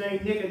Pharisees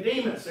named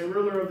Nicodemus, a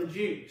ruler of the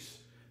Jews.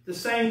 The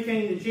same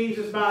came to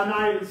Jesus by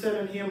night and said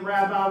unto him,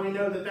 Rabbi, we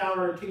know that thou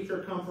art a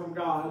teacher come from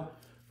God.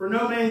 For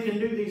no man can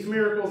do these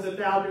miracles that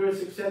thou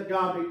doest except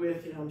God be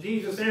with him.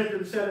 Jesus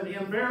answered and said unto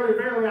him, Verily,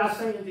 verily, I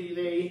say unto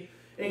thee,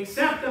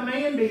 except a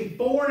man be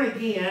born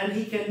again,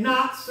 he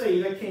cannot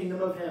see the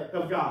kingdom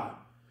of God.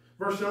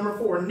 Verse number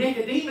 4,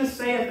 Nicodemus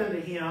saith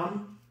unto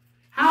him,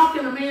 How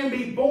can a man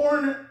be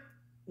born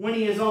when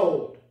he is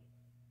old?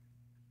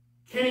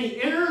 Can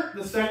he enter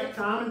the second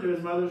time into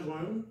his mother's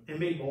womb and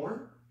be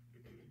born?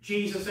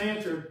 Jesus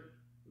answered,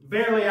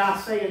 Verily I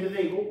say unto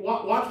thee.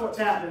 Watch what's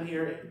happening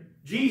here.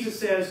 Jesus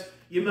says,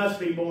 you must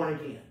be born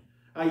again.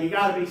 You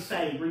got to be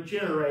saved,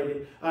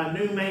 regenerated, a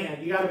new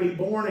man. You got to be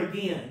born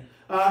again.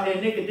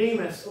 And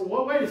Nicodemus,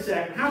 well, wait a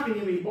second. How can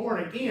you be born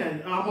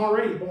again? I'm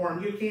already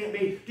born. You can't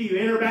be. Do you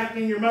enter back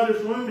in your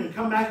mother's womb and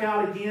come back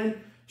out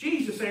again?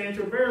 Jesus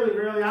answered, Verily,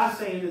 verily I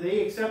say unto thee,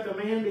 except a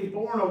man be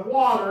born of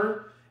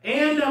water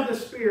and of the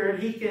Spirit,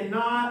 he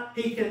cannot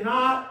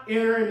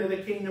enter into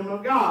the kingdom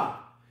of God.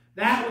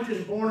 That which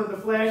is born of the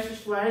flesh is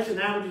flesh, and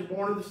that which is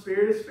born of the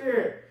Spirit is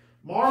spirit.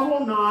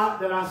 Marvel not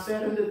that I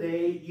said unto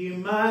thee, you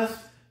must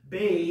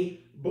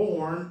be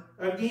born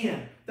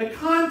again. The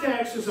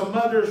context is a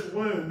mother's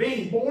womb.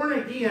 Being born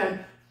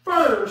again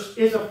first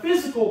is a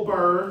physical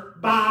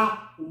birth by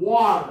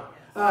water.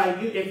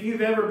 If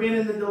you've ever been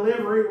in the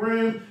delivery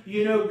room,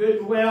 you know good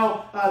and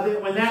well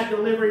that when that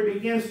delivery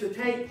begins to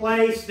take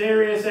place,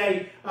 there is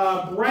a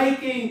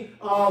breaking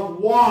of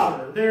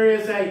water. There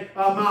is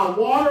my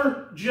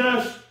water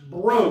just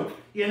broke.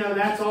 You know,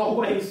 that's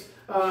always,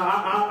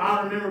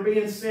 I remember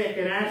being sick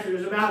and Ashley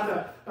was about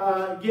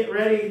to get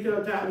ready. We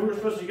were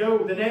supposed to go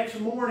the next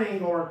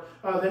morning or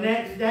the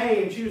next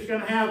day, and she was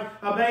going to have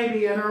a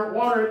baby, and her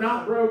water had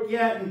not broke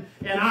yet. And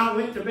I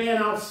went to bed,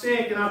 I was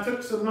sick, and I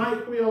took some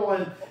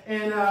NyQuil,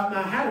 and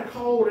I had a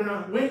cold, and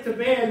I went to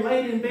bed,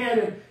 laid in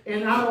bed,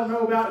 and I don't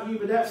know about you,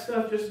 but that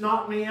stuff just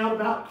knocked me out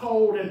about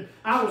cold, and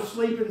I was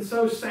sleeping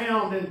so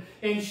sound,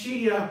 and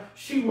she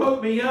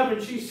woke me up,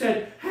 and she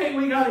said, hey,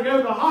 we got to go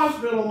to the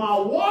hospital, my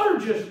water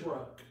just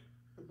broke.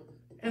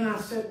 And I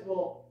said,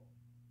 well,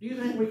 do you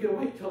think we could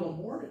wait till the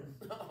morning?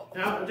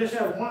 Now, I just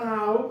had one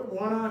eye open,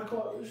 one eye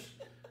closed.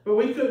 But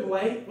we couldn't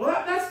wait. Well,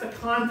 that's the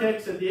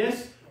context of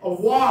this. Of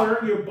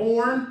water, you're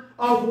born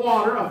of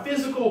water, a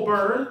physical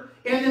birth.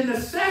 And then the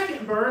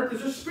second birth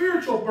is a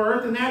spiritual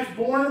birth, and that's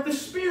born of the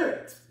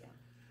Spirit.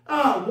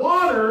 No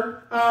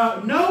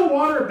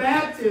water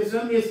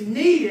baptism is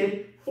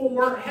needed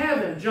for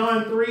heaven.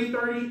 John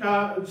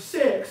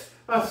 3:36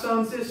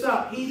 sums this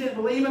up. He that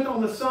believeth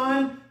on the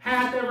Son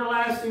hath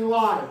everlasting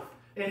life.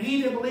 And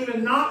he that believeth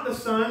not the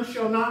Son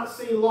shall not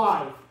see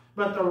life,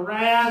 but the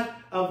wrath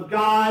of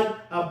God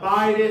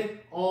abideth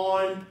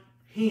on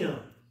Him.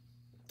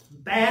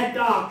 Bad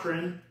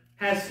doctrine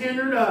has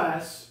hindered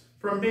us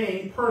from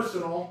being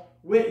personal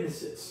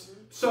witnesses.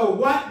 So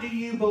what do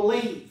you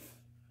believe?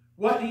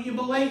 What do you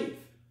believe?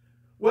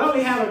 Well,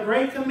 we have a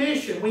great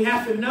commission. We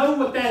have to know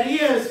what that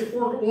is if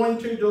we're going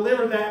to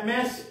deliver that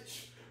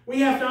message. We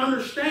have to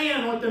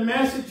understand what the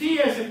message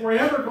is if we're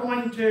ever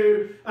going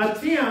to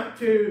attempt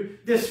to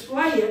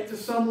display it to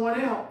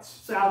someone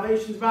else.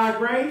 Salvation's by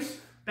grace.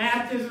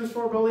 Baptism's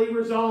for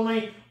believers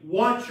only.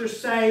 Once you're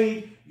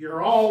saved,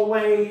 you're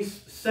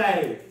always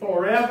saved.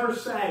 Forever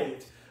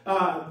saved.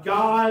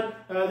 God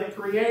that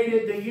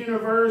created the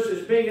universe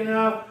is big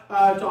enough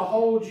to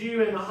hold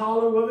you in the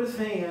hollow of His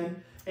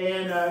hand,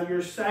 and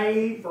you're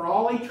saved for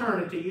all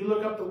eternity. You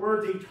look up the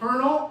words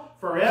eternal,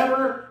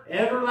 forever,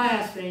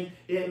 everlasting.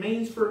 It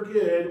means for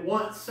good.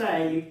 Once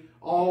saved,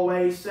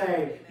 always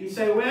saved. You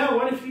say, well,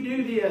 what if you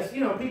do this?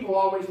 You know, people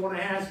always want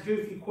to ask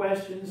goofy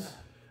questions.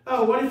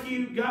 Oh, what if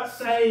you got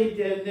saved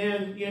and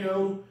then,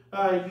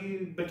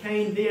 you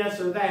became this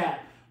or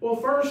that? Well,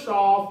 first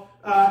off,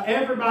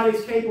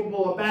 everybody's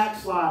capable of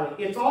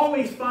backsliding. It's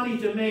always funny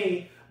to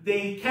me,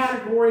 the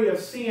category of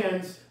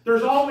sins.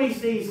 There's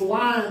always these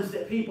lines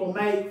that people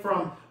make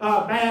from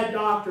bad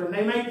doctrine.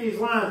 They make these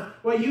lines.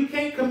 Well, you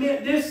can't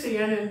commit this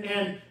sin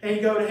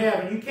and go to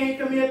heaven. You can't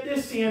commit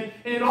this sin.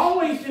 And it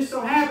always just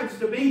so happens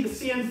to be the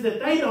sins that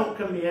they don't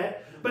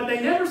commit. But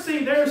they never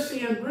see their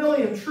sin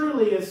really and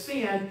truly as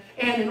sin.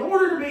 And in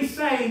order to be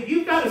saved,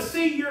 you've got to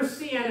see your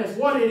sin as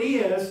what it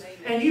is.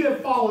 And you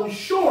have fallen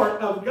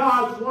short of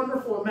God's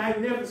wonderful and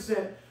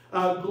magnificent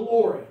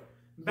glory.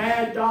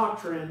 Bad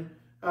doctrine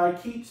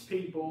keeps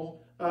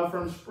people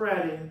from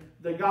spreading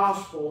the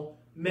gospel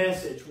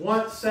message.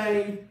 Once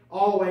saved,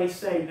 always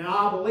saved.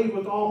 Now, I believe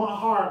with all my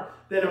heart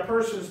that a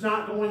person's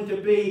not going to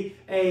be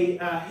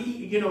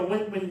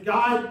when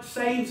God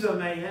saves a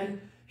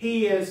man,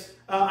 he is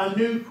a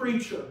new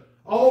creature.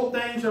 Old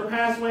things are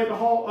passed away,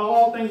 behold,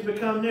 all things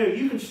become new.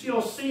 You can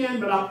still sin,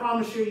 but I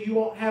promise you, you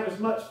won't have as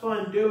much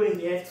fun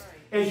doing it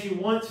as you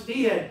once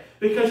did,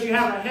 because you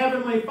have a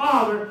heavenly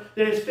Father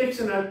that is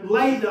fixing to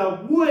lay the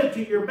wood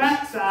to your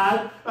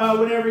backside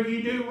whenever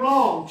you do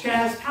wrong.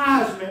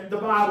 Chastisement, the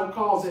Bible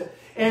calls it.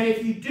 And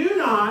if you do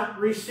not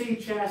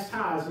receive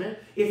chastisement,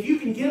 if you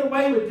can get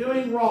away with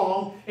doing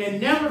wrong and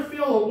never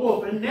feel a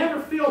whooping, never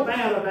feel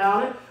bad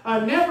about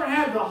it, never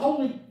have the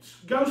Holy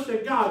Ghost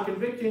of God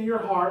convict in your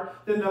heart,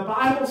 then the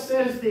Bible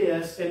says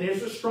this, and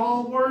it's a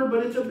strong word,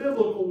 but it's a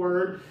biblical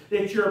word,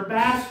 that you're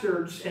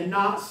bastards and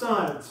not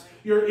sons.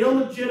 You're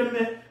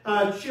illegitimate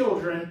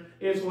children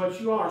is what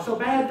you are. So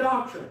bad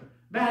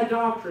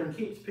doctrine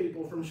keeps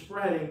people from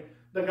spreading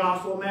the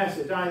gospel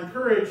message. I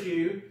encourage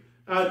you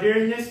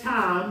during this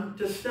time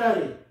to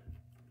study.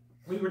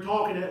 We were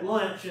talking at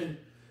lunch, and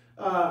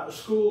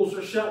schools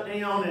are shut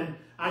down, and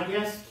I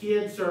guess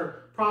kids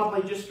are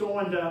probably just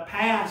going to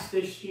pass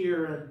this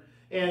year,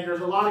 and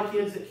there's a lot of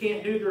kids that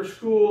can't do their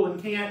school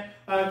and can't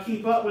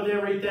keep up with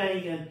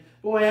everything. And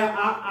boy,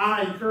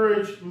 I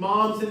encourage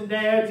moms and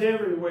dads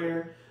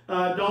everywhere,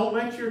 don't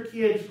let your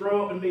kids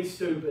grow up and be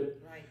stupid.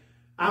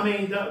 I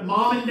mean,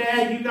 mom and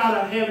dad, you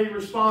got a heavy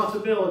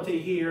responsibility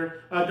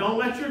here. Don't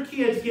let your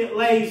kids get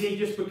lazy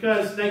just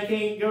because they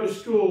can't go to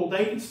school.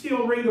 They can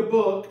still read a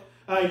book.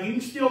 You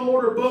can still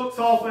order books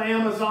off of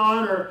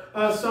Amazon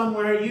or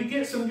somewhere. You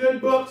get some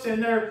good books in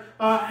their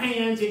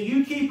hands, and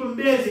you keep them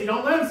busy.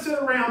 Don't let them sit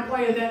around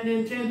playing that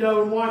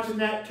Nintendo and watching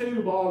that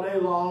tube all day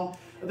long.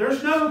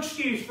 There's no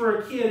excuse for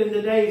a kid in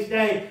today's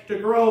day to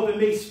grow up and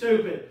be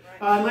stupid.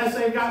 Unless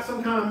they've got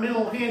some kind of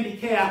mental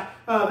handicap,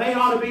 they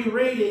ought to be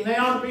reading, they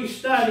ought to be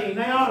studying,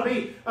 they ought to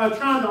be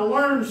trying to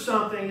learn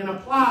something and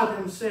apply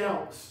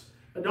themselves.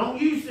 Don't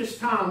use this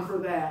time for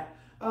that.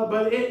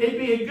 But it'd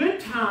be a good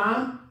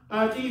time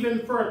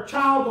for a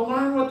child to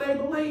learn what they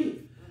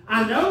believe.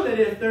 I know that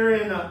if they're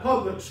in a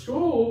public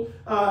school,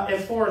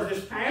 as far as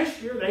this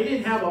past year, they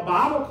didn't have a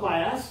Bible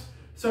class.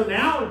 So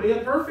now would be a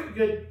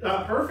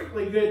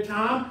perfectly good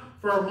time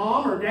for a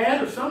mom or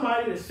dad or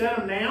somebody to set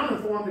them down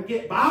and for them to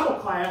get Bible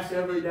class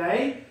every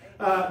day,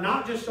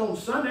 not just on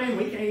Sunday, and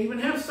we can't even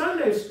have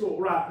Sunday school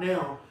right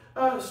now.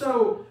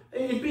 So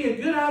it'd be a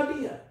good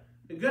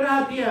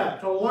idea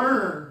to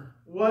learn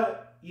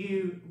what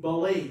you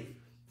believe.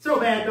 So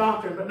bad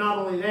doctrine, but not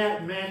only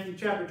that, in Matthew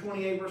chapter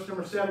 28, verse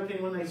number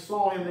 17, when they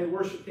saw him, they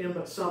worshiped him,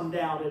 but some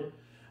doubted.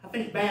 I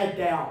think bad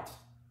doubt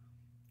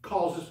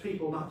causes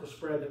people not to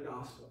spread the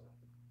gospel.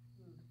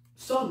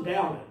 Some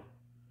doubted.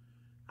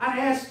 I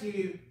ask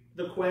you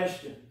the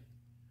question,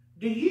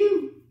 do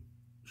you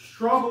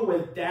struggle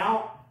with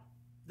doubt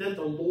that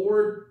the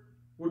Lord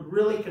would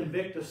really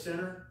convict a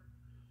sinner?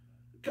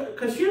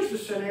 Because here's the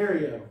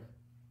scenario.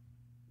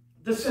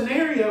 The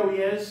scenario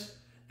is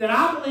that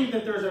I believe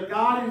that there's a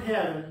God in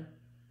heaven.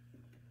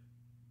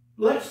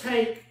 Let's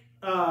take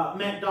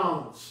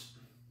McDonald's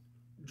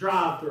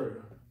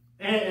drive-through.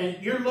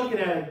 And you're looking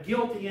at a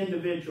guilty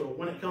individual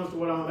when it comes to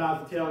what I'm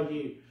about to tell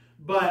you.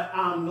 But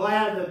I'm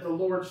glad that the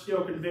Lord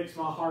still convicts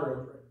my heart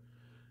over it.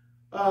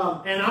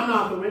 And I'm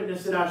not the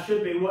witness that I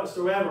should be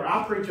whatsoever.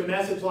 I preach a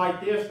message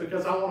like this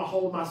because I want to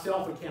hold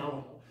myself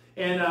accountable.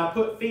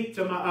 put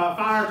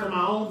fire to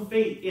my own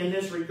feet in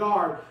this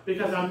regard,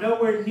 because I'm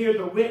nowhere near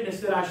the witness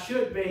that I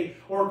should be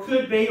or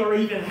could be or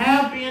even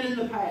have been in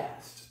the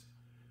past.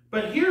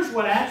 But here's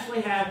what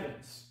actually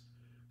happens.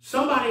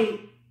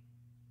 Somebody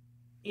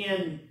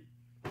in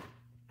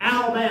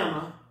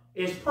Alabama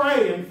is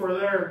praying for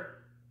their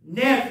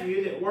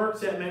nephew that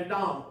works at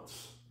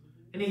McDonald's.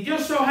 And he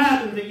just so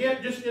happens to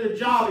get a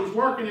job. He's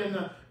working in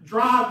the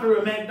drive-thru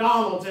at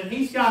McDonald's, and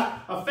he's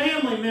got a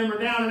family member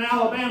down in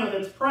Alabama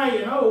that's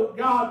praying, "Oh,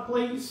 God,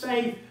 please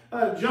save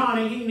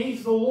Johnny. He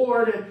needs the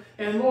Lord.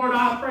 And Lord,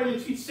 I pray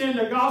that you send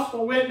a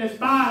gospel witness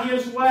by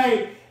his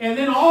way." And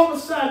then all of a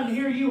sudden,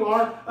 here you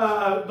are,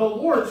 the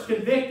Lord's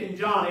convicting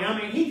Johnny. I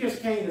mean, he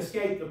just can't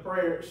escape the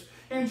prayers.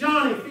 And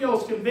Johnny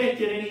feels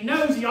convicted, and he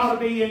knows he ought to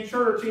be in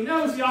church. He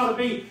knows he ought to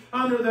be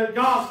under the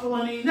gospel,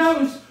 and he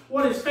knows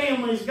what his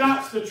family's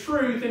got's the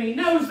truth, and he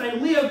knows they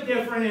live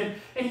different,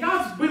 and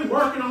God's been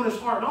working on his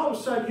heart. And all of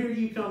a sudden, here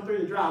you come through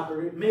the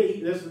drive-thru.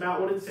 Me, this is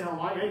about what it sounds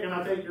like. "Hey, can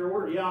I take your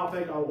order?" "Yeah, I'll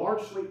take a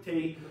large sweet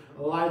tea,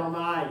 light on the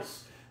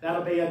ice."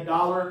 That'll be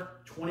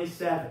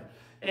 $1.27.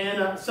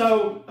 And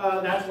so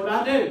that's what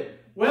I do.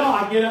 Well,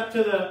 I get up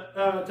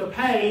to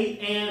pay,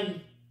 and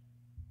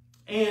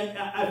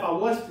if I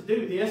was to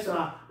do this,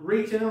 I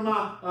reach into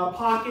my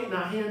pocket and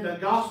I hand a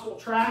gospel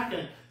tract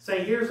and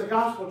say, "Here's a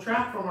gospel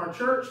tract from our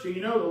church. Do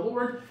you know the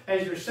Lord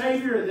as your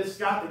Savior? This has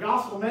got the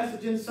gospel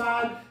message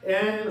inside,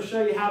 and it'll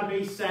show you how to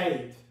be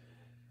saved."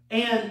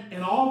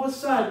 And all of a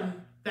sudden,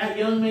 that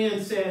young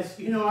man says,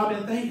 "You know, I've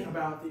been thinking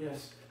about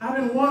this. I've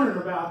been wondering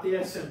about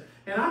this, and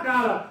I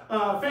got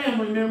a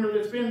family member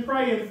that's been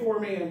praying for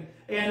me,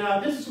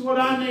 and this is what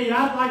I need.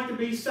 I'd like to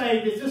be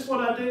saved. Is this what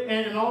I do?"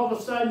 And all of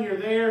a sudden, you're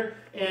there,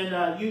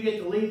 and you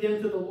get to lead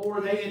them to the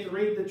Lord. They get to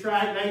read the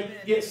tract. They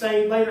get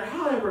saved later.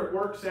 However it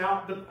works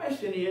out, the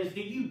question is,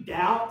 do you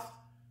doubt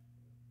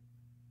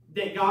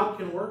that God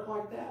can work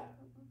like that?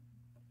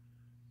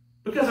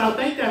 Because I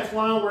think that's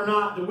why we're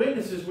not the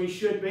witnesses we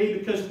should be,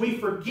 because we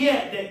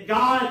forget that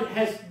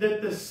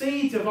that the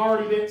seeds have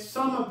already been,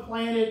 some have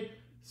planted,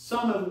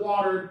 some have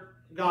watered,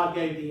 God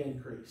gave the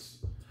increase.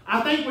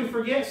 I think we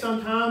forget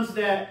sometimes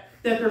that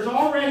there's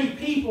already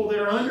people that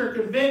are under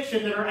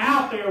conviction that are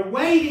out there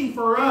waiting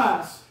for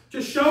us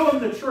to show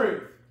them the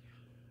truth.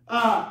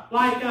 They're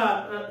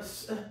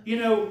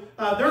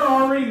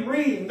already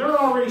reading, they're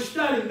already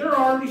studying, they're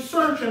already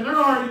searching, they're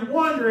already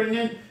wondering,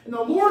 and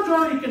the Lord's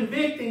already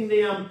convicting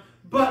them.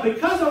 But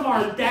because of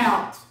our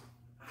doubt,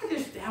 I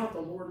just doubt the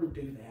Lord would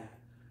do that.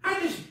 I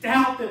just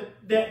doubt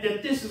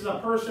that this is a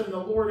person the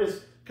Lord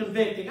is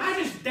convicting. I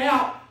just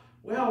doubt,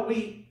 well,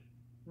 we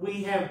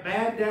have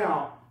bad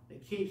doubt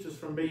that keeps us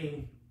from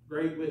being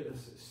great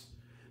witnesses.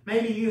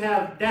 Maybe you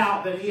have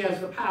doubt that He has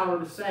the power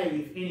to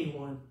save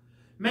anyone.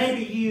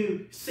 Maybe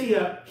you see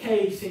a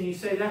case and you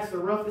say, "That's the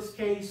roughest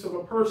case of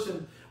a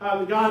person.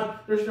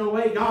 There's no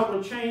way God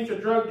would change a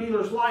drug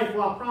dealer's life."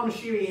 Well, I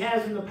promise you He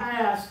has in the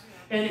past.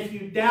 And if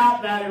you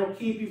doubt that, it'll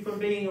keep you from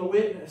being a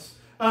witness.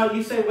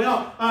 You say,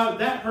 "Well,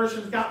 that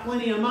person's got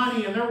plenty of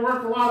money and they're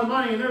worth a lot of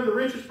money and they're the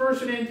richest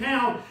person in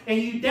town," and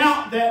you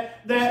doubt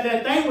that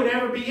they would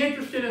ever be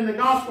interested in the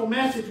gospel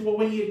message. Well,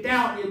 when you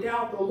doubt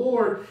the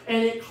Lord,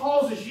 and it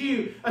causes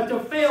you to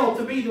fail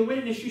to be the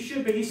witness you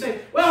should be. You say,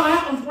 "Well,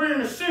 that one's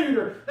wearing a suit,"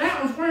 or "That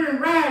one's wearing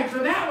rags,"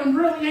 or "That one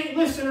really ain't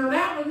listening," or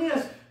 "That one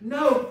this."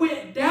 No,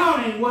 quit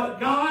doubting what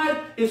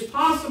God is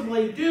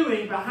possibly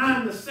doing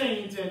behind the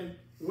scenes, and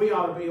we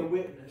ought to be a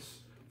witness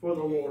for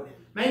the Lord.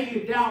 Maybe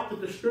you doubt that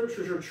the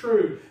Scriptures are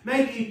true.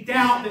 Maybe you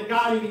doubt that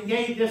God even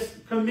gave this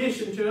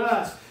commission to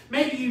us.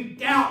 Maybe you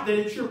doubt that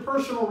it's your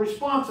personal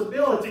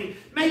responsibility.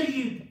 Maybe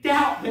you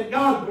doubt that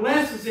God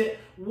blesses it.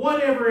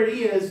 Whatever it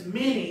is,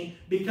 many,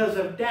 because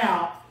of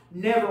doubt,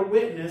 never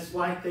witness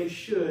like they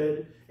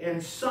should,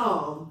 and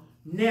some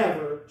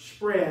never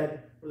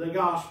spread the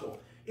gospel.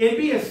 It'd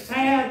be a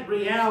sad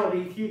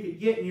reality if you could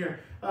get in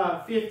your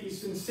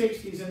 50s and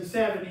 60s and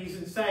 70s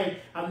and say,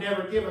 "I've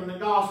never given the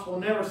gospel,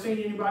 never seen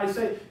anybody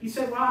say." You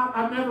say, "Well,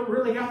 I've never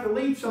really got to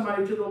lead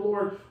somebody to the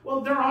Lord."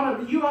 Well,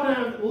 you ought to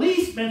have at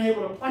least been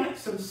able to plant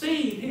some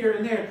seed here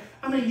and there.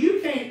 I mean, you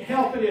can't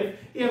help it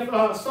if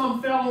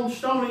some fell on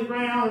stony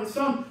ground and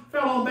some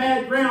fell on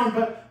bad ground,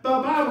 but the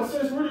Bible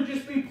says we're to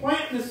just be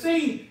planting the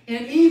seed,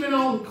 and even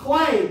on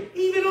clay,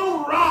 even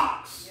on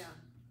rocks.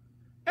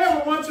 Yeah.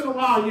 Every once in a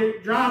while, you're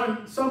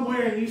driving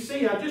somewhere and you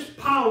see a just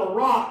pile of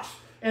rocks,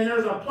 and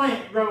there's a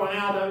plant growing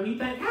out of it. You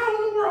think, "How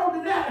in the world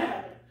did that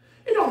happen?"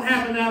 It don't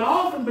happen that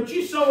often, but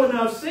you sow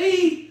enough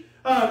seed,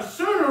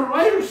 sooner or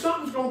later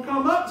something's going to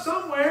come up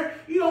somewhere.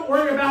 You don't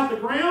worry about the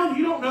ground.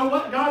 You don't know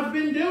what God's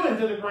been doing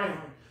to the ground.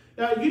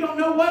 You don't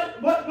know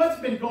what's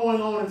been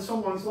going on in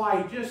someone's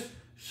life. Just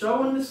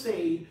sowing the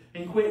seed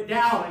and quit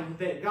doubting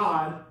that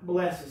God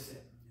blesses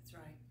it. That's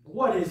right.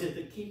 What is it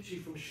that keeps you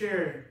from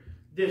sharing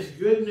this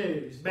good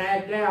news?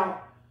 Bad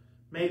doubt.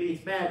 Maybe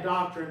it's bad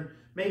doctrine.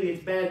 Maybe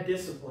it's bad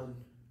discipline.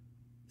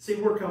 See,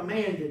 we're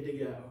commanded to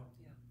go.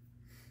 Yeah.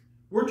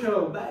 We're to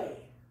obey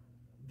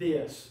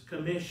this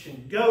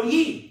commission. Go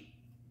ye.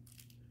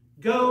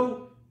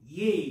 Go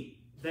ye,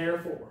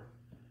 therefore,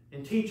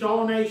 and teach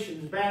all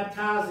nations,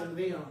 baptizing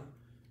them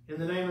in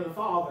the name of the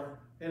Father,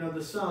 and of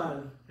the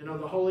Son, and of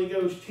the Holy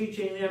Ghost,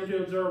 teaching them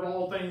to observe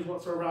all things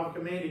whatsoever I have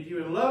commanded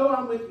you. And lo,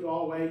 I'm with you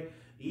always,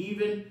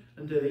 even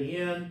unto the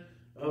end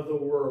of the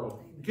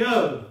world.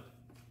 Go,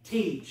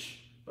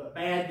 teach, but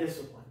bad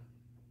discipline.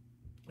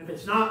 If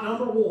it's not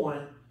number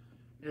one,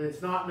 and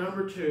it's not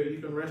number two,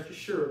 you can rest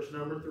assured it's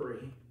number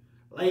three.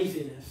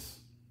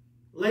 Laziness.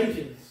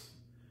 Laziness.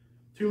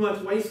 Too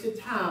much wasted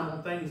time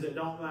on things that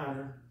don't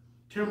matter.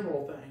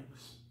 Temporal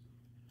things.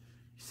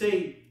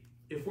 See,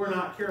 if we're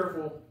not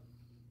careful,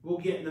 we'll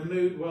get in the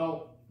mood,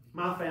 well,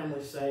 my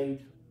family's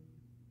saved.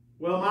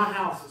 Well, my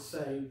house is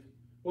saved.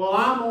 Well,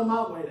 I'm on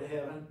my way to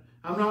heaven.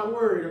 I'm not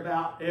worried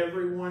about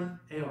everyone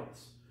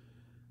else.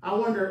 I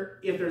wonder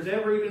if there's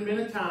ever even been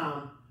a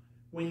time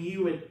when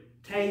you would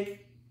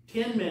take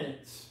 10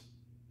 minutes,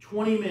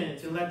 20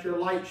 minutes, and let your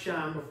light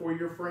shine before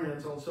your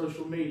friends on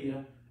social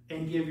media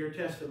and give your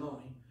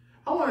testimony.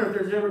 I wonder if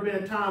there's ever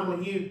been a time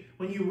when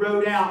you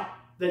wrote out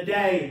the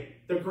day,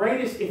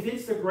 if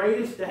it's the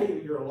greatest day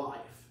of your life.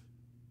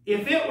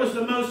 If it was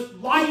the most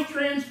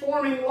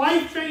life-transforming,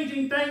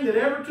 life-changing thing that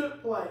ever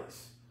took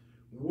place,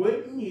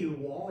 wouldn't you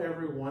want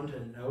everyone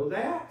to know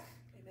that?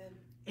 Amen.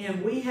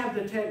 And we have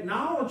the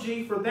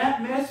technology for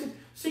that message.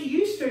 See,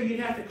 used to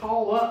you'd have to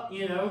call up,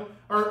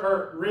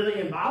 or really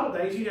in Bible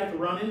days, you'd have to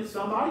run into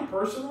somebody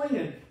personally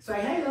and say,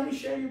 hey, let me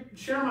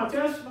share my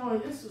testimony.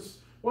 This is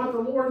what the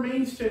Lord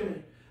means to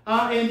me.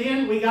 And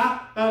then we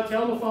got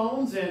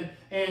telephones,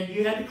 and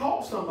you had to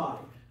call somebody.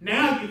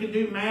 Now you can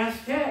do mass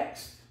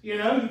text. You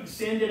can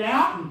send it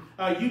out,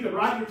 and you could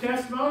write your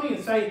testimony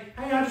and say,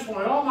 hey, I just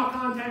wanted all my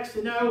contacts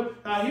to know,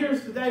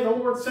 here's the day the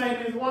Lord saved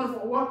me, it's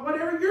wonderful,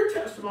 whatever your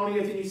testimony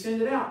is, and you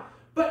send it out.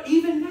 But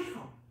even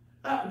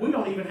now, we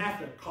don't even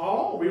have to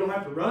call. We don't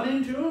have to run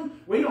into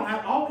them.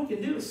 All we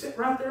can do is sit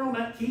right there on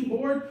that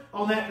keyboard,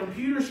 on that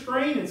computer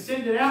screen, and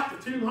send it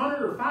out to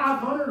 200 or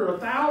 500 or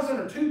 1,000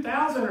 or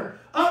 2,000 or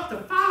up to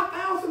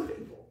 5,000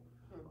 people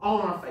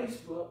on our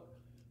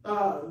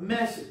Facebook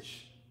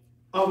message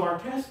of our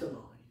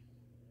testimony.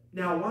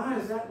 Now, why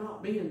is that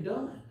not being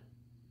done?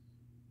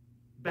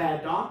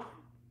 Bad doctrine?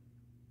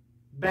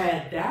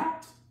 Bad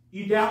doubt?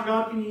 You doubt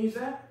God can use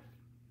that?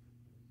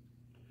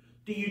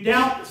 Do you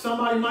doubt that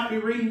somebody might be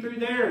reading through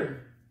there and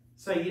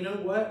say, you know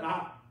what,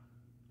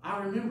 I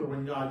remember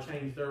when God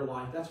changed their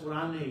life. That's what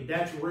I need.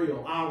 That's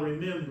real. I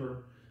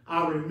remember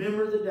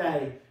the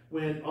day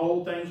when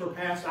old things were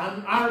past.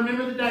 I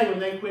remember the day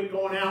when they quit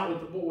going out with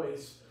the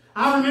boys.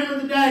 I remember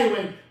the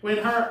day when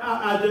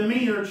her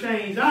demeanor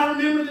changed. I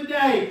remember the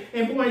day,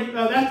 and boy,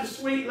 that's a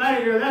sweet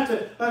lady, or that's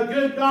a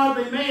good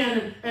godly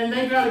man, and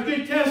they've got a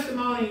good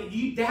testimony. Do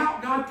you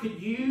doubt God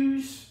could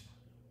use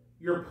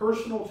your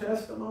personal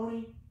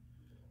testimony?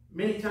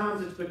 Many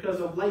times it's because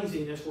of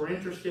laziness. We're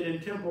interested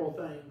in temporal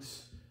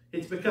things.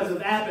 It's because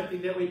of apathy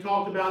that we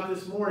talked about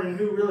this morning.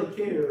 Who really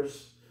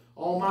cares?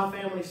 All my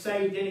family's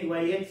saved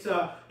anyway. It's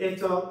a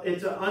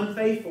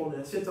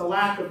unfaithfulness. It's a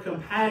lack of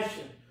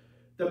compassion.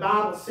 The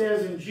Bible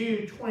says in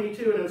Jude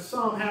 22, and if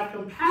some have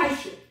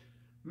compassion,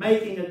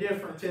 making a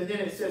difference. And then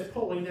it says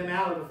pulling them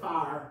out of the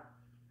fire.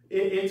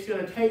 It's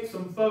going to take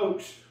some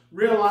folks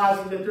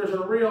realizing that there's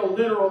a real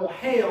literal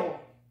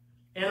hell.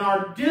 And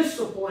our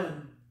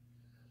discipline,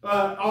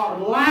 our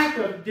lack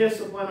of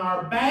discipline,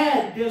 our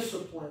bad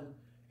discipline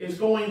is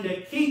going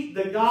to keep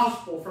the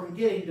gospel from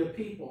getting to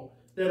people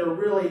that are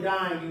really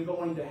dying and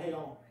going to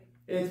hell.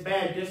 It's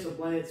bad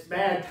discipline. It's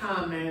bad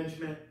time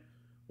management.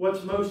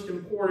 What's most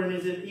important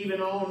is it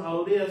even on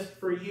a list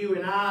for you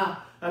and I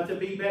to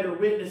be better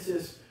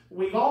witnesses.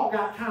 We've all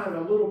got kind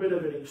of a little bit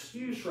of an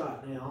excuse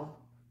right now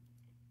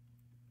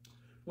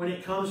when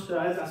it comes to,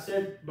 as I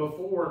said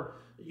before,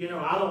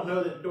 I don't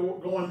know that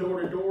going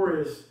door to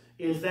door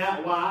is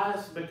that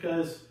wise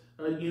because,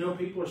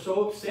 people are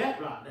so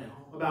upset right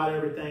now about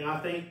everything. I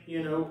think,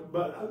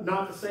 but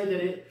not to say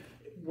that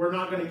we're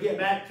not going to get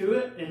back to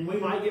it, and we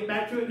might get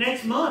back to it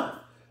next month.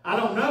 I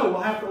don't know.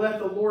 We'll have to let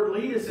the Lord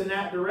lead us in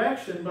that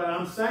direction. But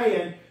I'm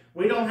saying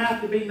we don't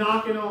have to be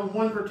knocking on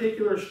one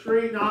particular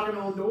street, knocking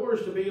on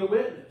doors to be a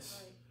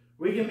witness.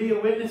 We can be a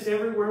witness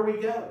everywhere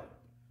we go.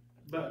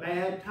 But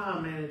bad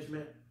time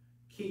management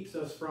keeps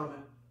us from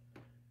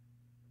it.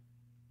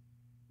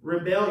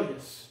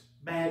 Rebellious,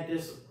 bad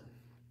discipline.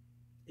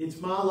 It's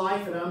my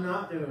life and I'm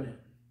not doing it.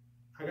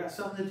 I got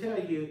something to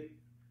tell you.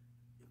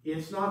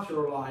 It's not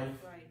your life.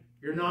 Right.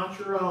 You're not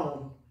your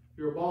own.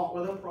 You're bought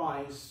with a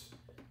price.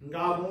 And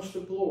God wants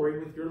to glory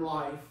with your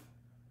life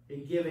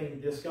in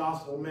giving this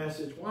gospel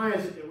message. Why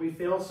is it that we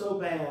feel so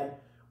bad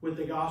with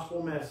the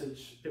gospel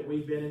message that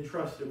we've been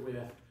entrusted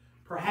with?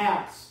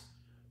 Perhaps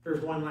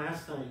there's one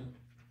last thing.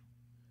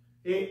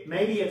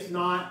 Maybe it's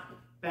not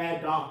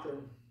bad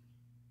doctrine.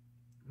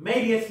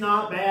 Maybe it's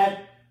not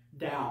bad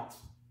doubt.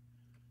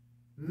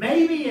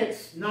 Maybe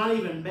it's not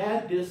even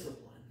bad discipline.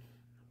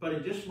 But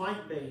it just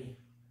might be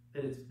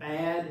that it's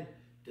bad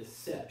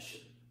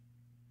deception.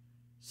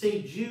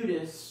 See,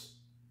 Judas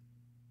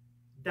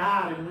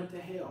died and went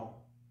to hell.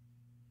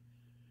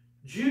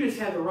 Judas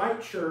had the right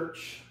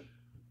church.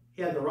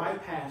 He had the right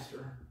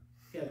pastor.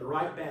 He had the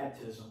right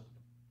baptism,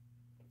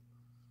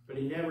 but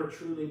he never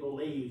truly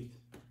believed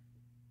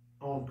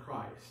on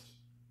Christ.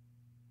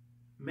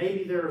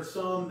 Maybe there are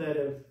some that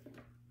have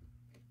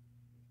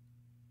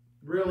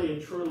really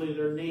and truly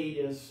their need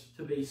is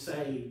to be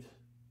saved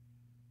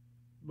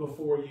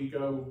before you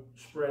go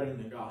spreading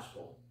the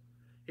gospel.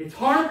 It's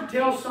hard to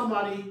tell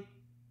somebody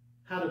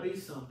how to be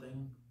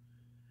something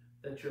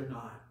that you're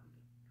not,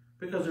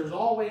 because there's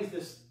always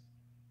this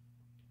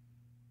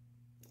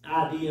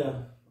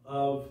idea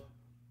of,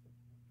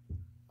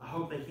 I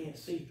hope they can't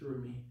see through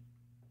me.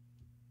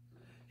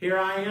 Here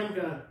I am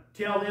going to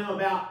tell them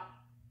about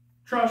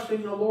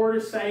trusting the Lord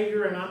as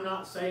Savior, and I'm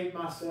not saved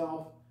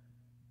myself.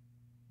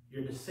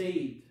 You're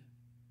deceived.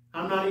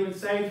 I'm not even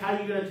saved. How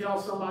are you going to tell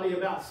somebody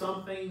about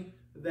something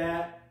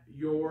that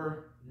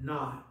you're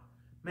not?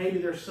 Maybe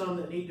there's some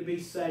that need to be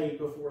saved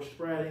before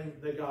spreading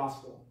the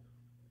gospel.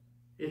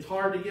 It's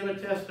hard to give a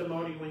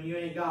testimony when you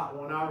ain't got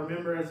one. I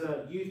remember as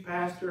a youth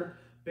pastor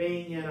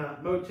being in a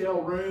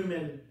motel room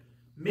in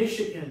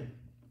Michigan,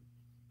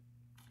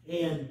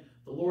 and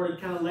the Lord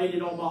had kind of laid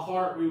it on my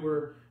heart. We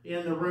were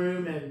in the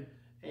room,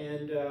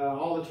 and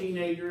all the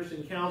teenagers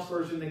and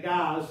counselors and the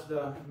guys,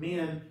 the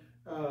men,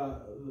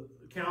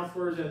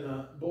 counselors and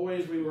the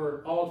boys, we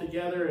were all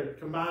together and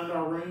combined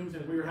our rooms,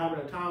 and we were having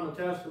a time of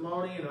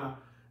testimony. And I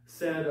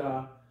said,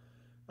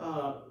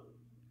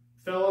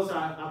 fellas,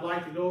 I'd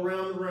like to go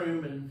around the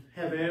room and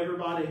have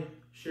everybody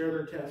share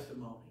their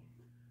testimony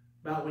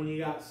about when you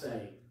got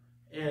saved.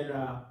 And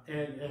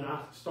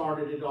I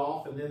started it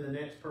off, and then the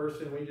next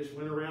person, we just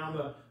went around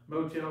the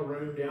motel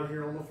room, down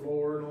here on the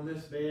floor, and on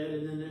this bed,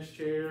 and then this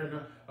chair, and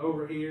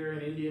over here,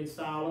 and Indian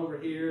style over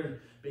here, and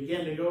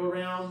began to go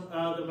around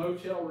the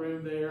motel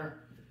room there.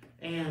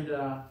 And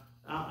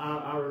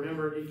I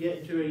remember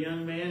getting to a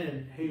young man,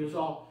 and he was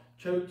all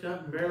choked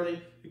up and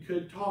barely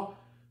could talk.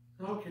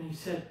 And he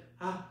said,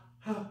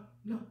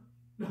 no,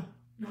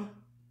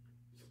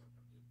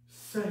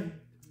 saved.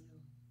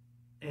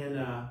 And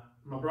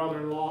my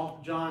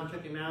brother-in-law, John,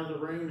 took him out of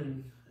the room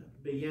and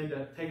began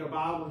to take a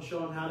Bible and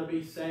show him how to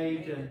be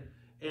saved.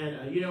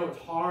 And you know, it's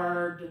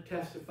hard to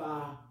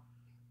testify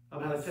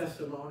about a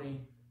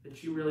testimony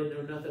that you really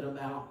know nothing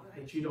about,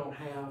 that you don't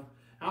have.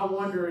 I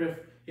wonder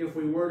if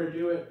we were to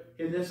do it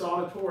in this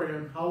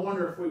auditorium, I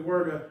wonder if we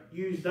were to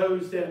use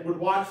those that would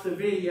watch the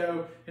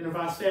video, and if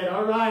I said,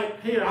 all right,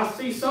 here, I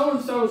see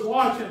so-and-so's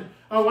watching.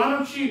 Why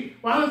don't you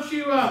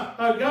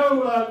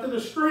go to the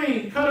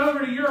screen, cut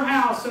over to your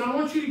house, and I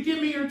want you to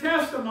give me your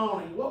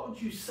testimony. What would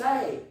you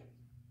say?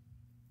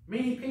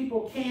 Many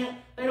people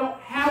they don't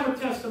have a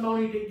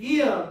testimony to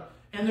give,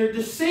 and they're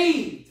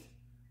deceived.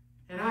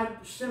 And I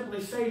simply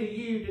say to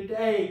you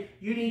today,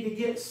 you need to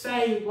get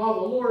saved while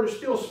the Lord is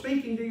still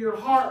speaking to your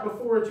heart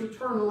before it's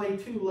eternally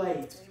too late.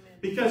 Amen.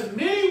 Because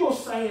many will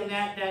say in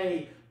that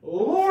day,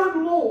 Lord,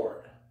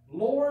 Lord,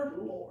 Lord,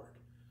 Lord.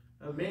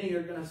 Many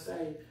are going to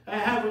say,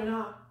 have we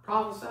not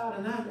prophesied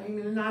in thy name,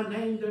 and I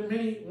named him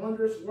many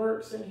wondrous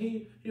works, and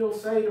he'll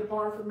say,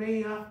 depart from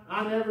me,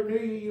 I never knew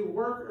you, you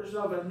workers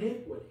of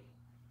iniquity.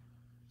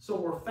 So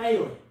we're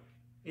failing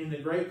in the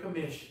Great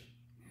Commission.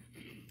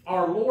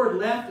 Our Lord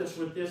left us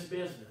with this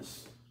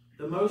business,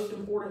 the most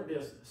important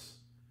business.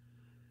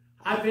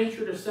 I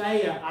venture to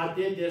say I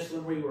did this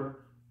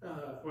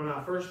when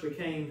I first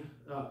became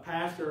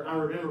pastor. I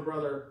remember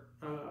Brother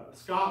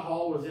Scott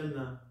Hall was in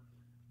the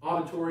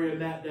auditorium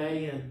that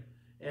day,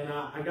 and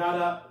I got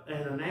up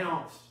and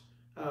announced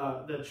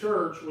the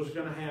church was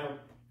going to have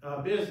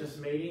a business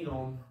meeting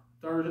on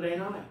Thursday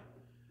night.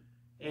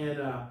 And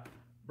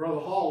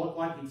Brother Hall looked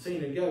like he'd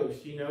seen a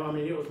ghost, you know. I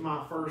mean, it was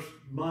my first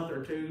month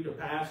or two to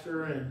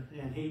pastor,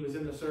 and he was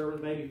in the service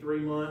maybe 3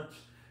 months,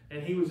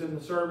 and he was in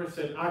the service,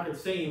 and I could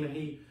see him, and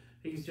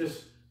he's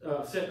just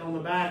sitting on the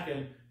back,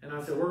 and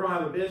I said, we're going to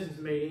have a business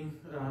meeting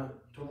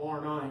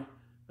tomorrow night.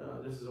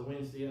 This is a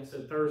Wednesday. I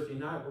said, Thursday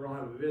night, we're going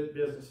to have a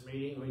business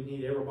meeting. We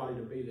need everybody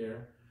to be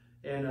there.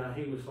 And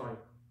he was like,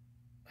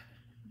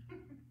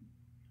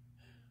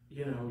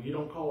 you know, you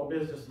don't call a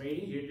business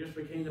meeting. You just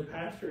became the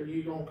pastor.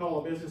 You don't call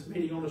a business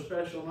meeting on a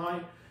special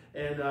night.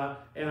 And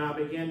I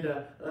began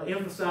to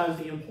emphasize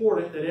the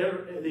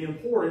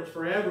importance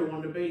for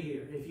everyone to be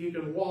here. If you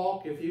can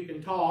walk, if you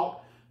can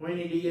talk, we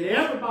need to get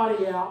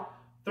everybody out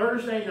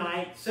Thursday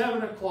night,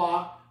 7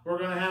 o'clock. We're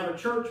going to have a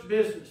church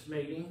business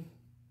meeting,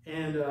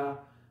 and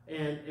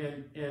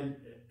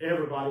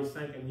everybody's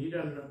thinking, you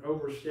done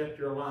overstepped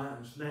your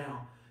lines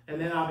now. And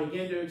then I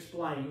began to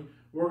explain,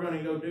 we're going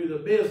to go do the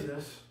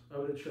business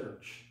of the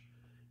church.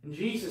 And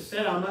Jesus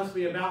said, I must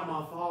be about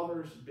my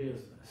Father's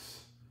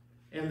business.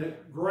 And the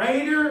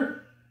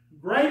greater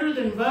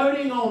than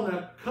voting on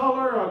the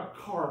color of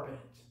carpet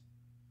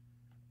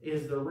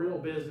is the real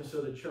business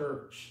of the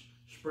church,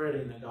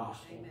 spreading the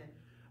gospel.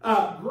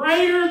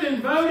 Greater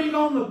than voting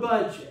on the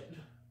budget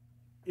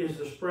is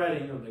the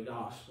spreading of the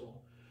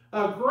gospel.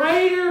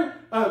 Greater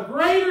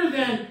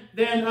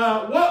than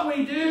what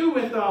we do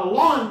with a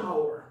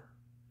lawnmower,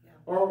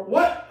 or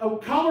what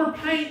color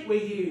paint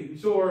we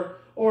use, or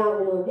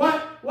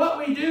what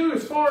we do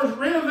as far as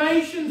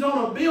renovations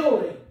on a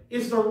building,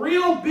 is the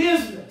real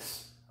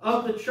business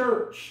of the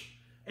church.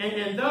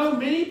 And though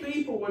many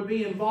people would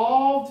be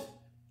involved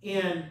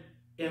in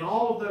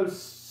all of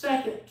those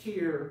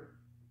second-tier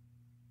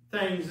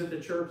things that the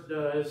church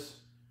does,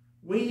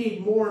 we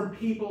need more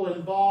people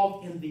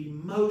involved in the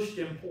most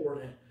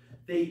important,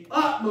 the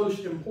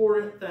utmost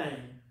important thing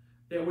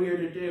that we are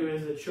to do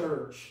as a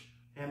church,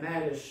 and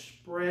that is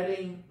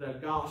spreading the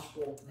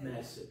gospel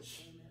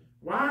message.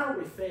 Why are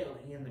we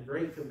failing in the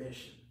Great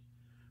Commission?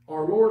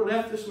 Our Lord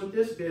left us with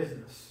this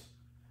business.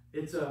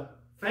 It's a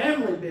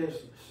family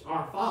business,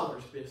 our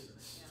Father's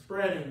business,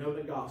 spreading of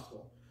the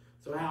gospel.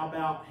 So how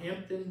about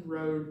Hampton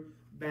Road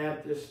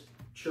Baptist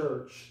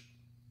Church?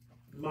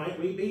 Might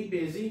we be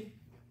busy?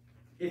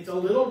 It's a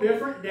little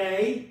different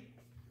day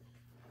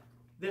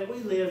that we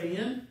live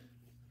in,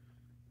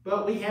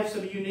 but we have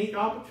some unique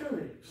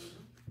opportunities.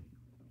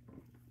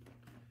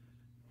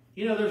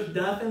 You know, there's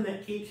nothing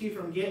that keeps you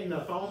from getting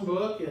a phone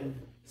book and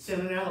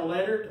sending out a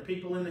letter to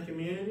people in the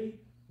community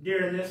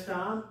during this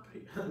time.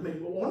 I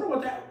mean, I wonder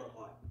what that would look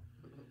like.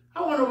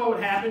 I wonder what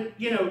would happen.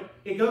 You know,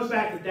 it goes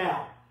back to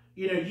doubt.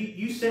 You know,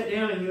 you sit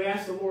down and you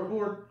ask the Lord,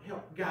 Lord,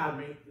 help guide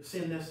me to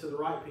send this to the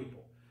right people.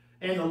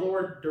 And the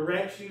Lord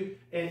directs you,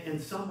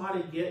 and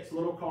somebody gets a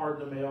little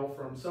card in the mail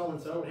from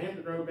so-and-so,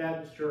 Hampton Road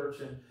Baptist Church,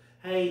 and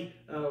hey,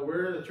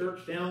 we're the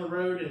church down the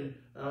road, and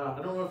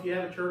I don't know if you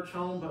have a church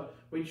home, but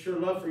we'd sure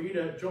love for you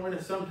to join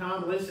us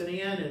sometime, listen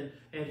in,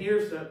 and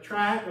here's the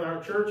tract of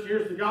our church,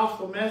 here's the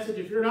gospel message.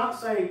 If you're not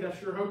saved, I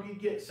sure hope you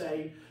get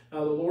saved.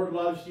 The Lord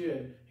loves you,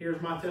 and here's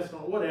my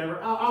testimony,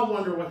 whatever. I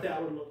wonder what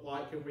that would look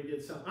like if we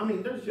did something. I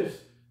mean, there's just,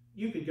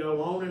 you could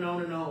go on and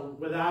on and on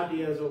with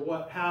ideas of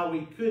how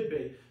we could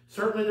be.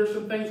 Certainly there's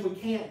some things we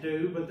can't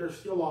do, but there's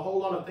still a whole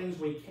lot of things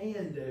we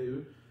can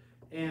do,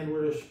 and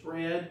we're to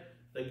spread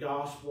the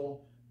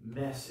gospel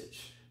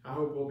message. I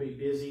hope we'll be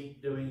busy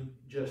doing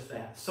just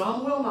that.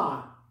 Some will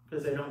not,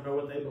 because they don't know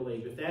what they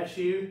believe. If that's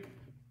you,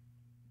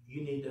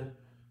 you need to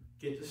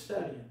get to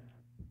studying.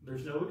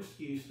 There's no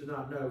excuse to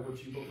not know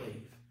what you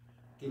believe.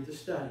 Get to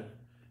studying.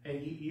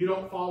 And you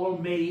don't follow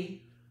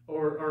me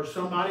or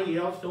somebody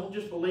else. Don't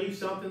just believe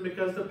something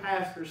because the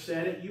pastor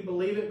said it. You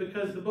believe it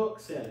because the book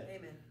said it.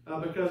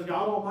 Amen. Because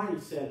God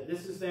Almighty said it.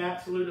 This is the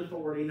absolute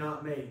authority,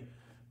 not me.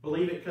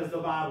 Believe it because the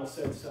Bible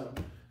said so.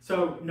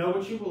 So know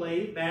what you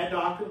believe. Bad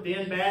doctrine,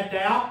 then bad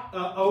doubt.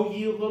 O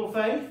ye of little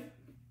faith.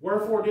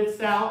 Wherefore didst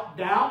thou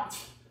doubt?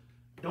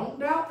 Don't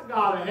doubt the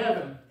God of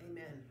heaven.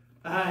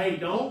 Amen. Hey,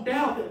 don't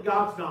doubt that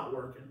God's not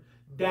working.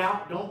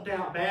 Don't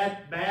doubt.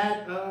 Bad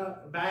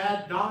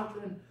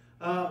doctrine.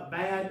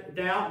 Bad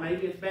doubt.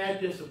 Maybe it's bad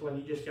discipline.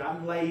 You just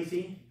gotten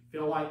lazy.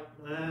 Feel like,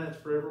 it's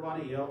for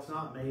everybody else,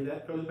 not me.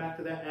 That goes back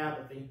to that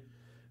apathy.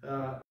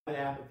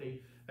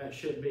 Apathy. That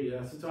shouldn't be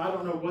us. And so I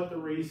don't know what the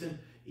reason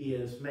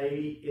is.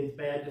 Maybe it's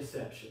bad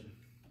deception.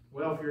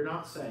 Well, if you're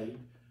not saved,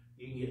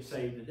 you can get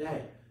saved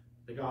today.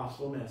 The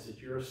gospel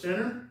message. You're a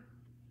sinner,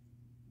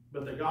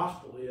 but the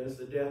gospel is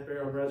the death,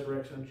 burial, and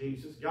resurrection of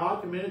Jesus.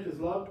 God commended his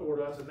love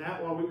toward us, and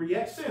that while we were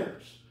yet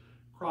sinners,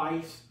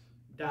 Christ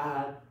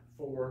died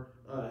for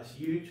us.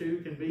 You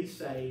too can be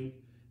saved.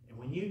 And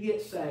when you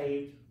get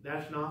saved,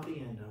 that's not the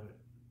end of it.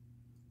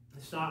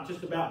 It's not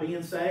just about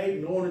being saved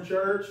and going to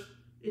church.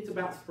 It's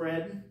about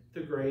spreading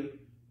the Great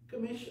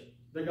Commission,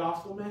 the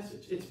gospel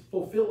message. It's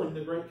fulfilling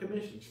the Great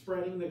Commission,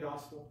 spreading the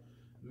gospel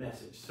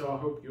message. So I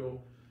hope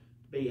you'll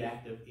be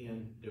active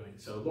in doing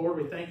so.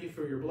 Lord, we thank you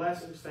for your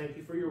blessings. Thank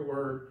you for your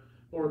word.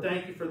 Lord,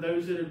 thank you for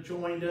those that have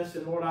joined us.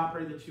 And Lord, I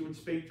pray that you would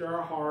speak to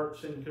our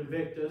hearts and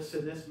convict us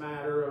in this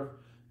matter of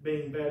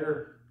being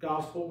better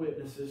gospel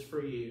witnesses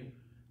for you.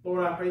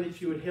 Lord, I pray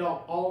that you would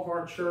help all of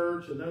our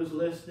church and those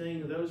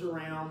listening and those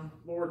around,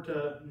 Lord,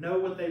 to know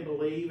what they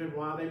believe and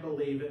why they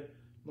believe it.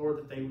 Lord,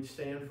 that they would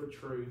stand for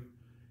truth.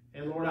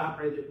 And Lord, I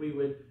pray that we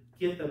would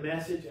get the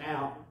message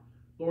out.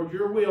 Lord,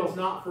 your will is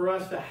not for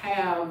us to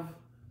have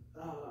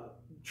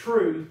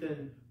truth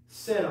and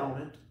sit on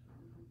it,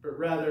 but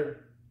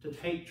rather to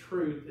take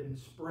truth and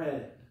spread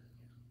it.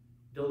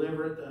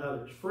 Deliver it to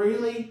others.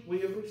 Freely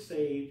we have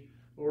received.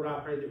 Lord, I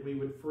pray that we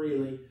would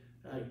freely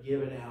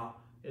give it out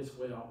as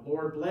well.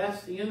 Lord,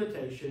 bless the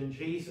invitation. In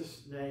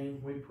Jesus'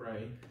 name we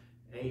pray.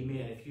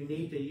 Amen. If you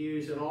need to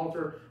use an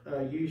altar,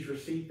 use your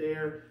seat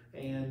there,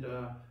 and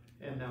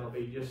that'll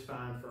be just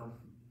fine from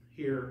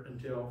here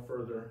until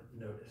further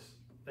notice.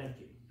 Thank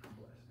you.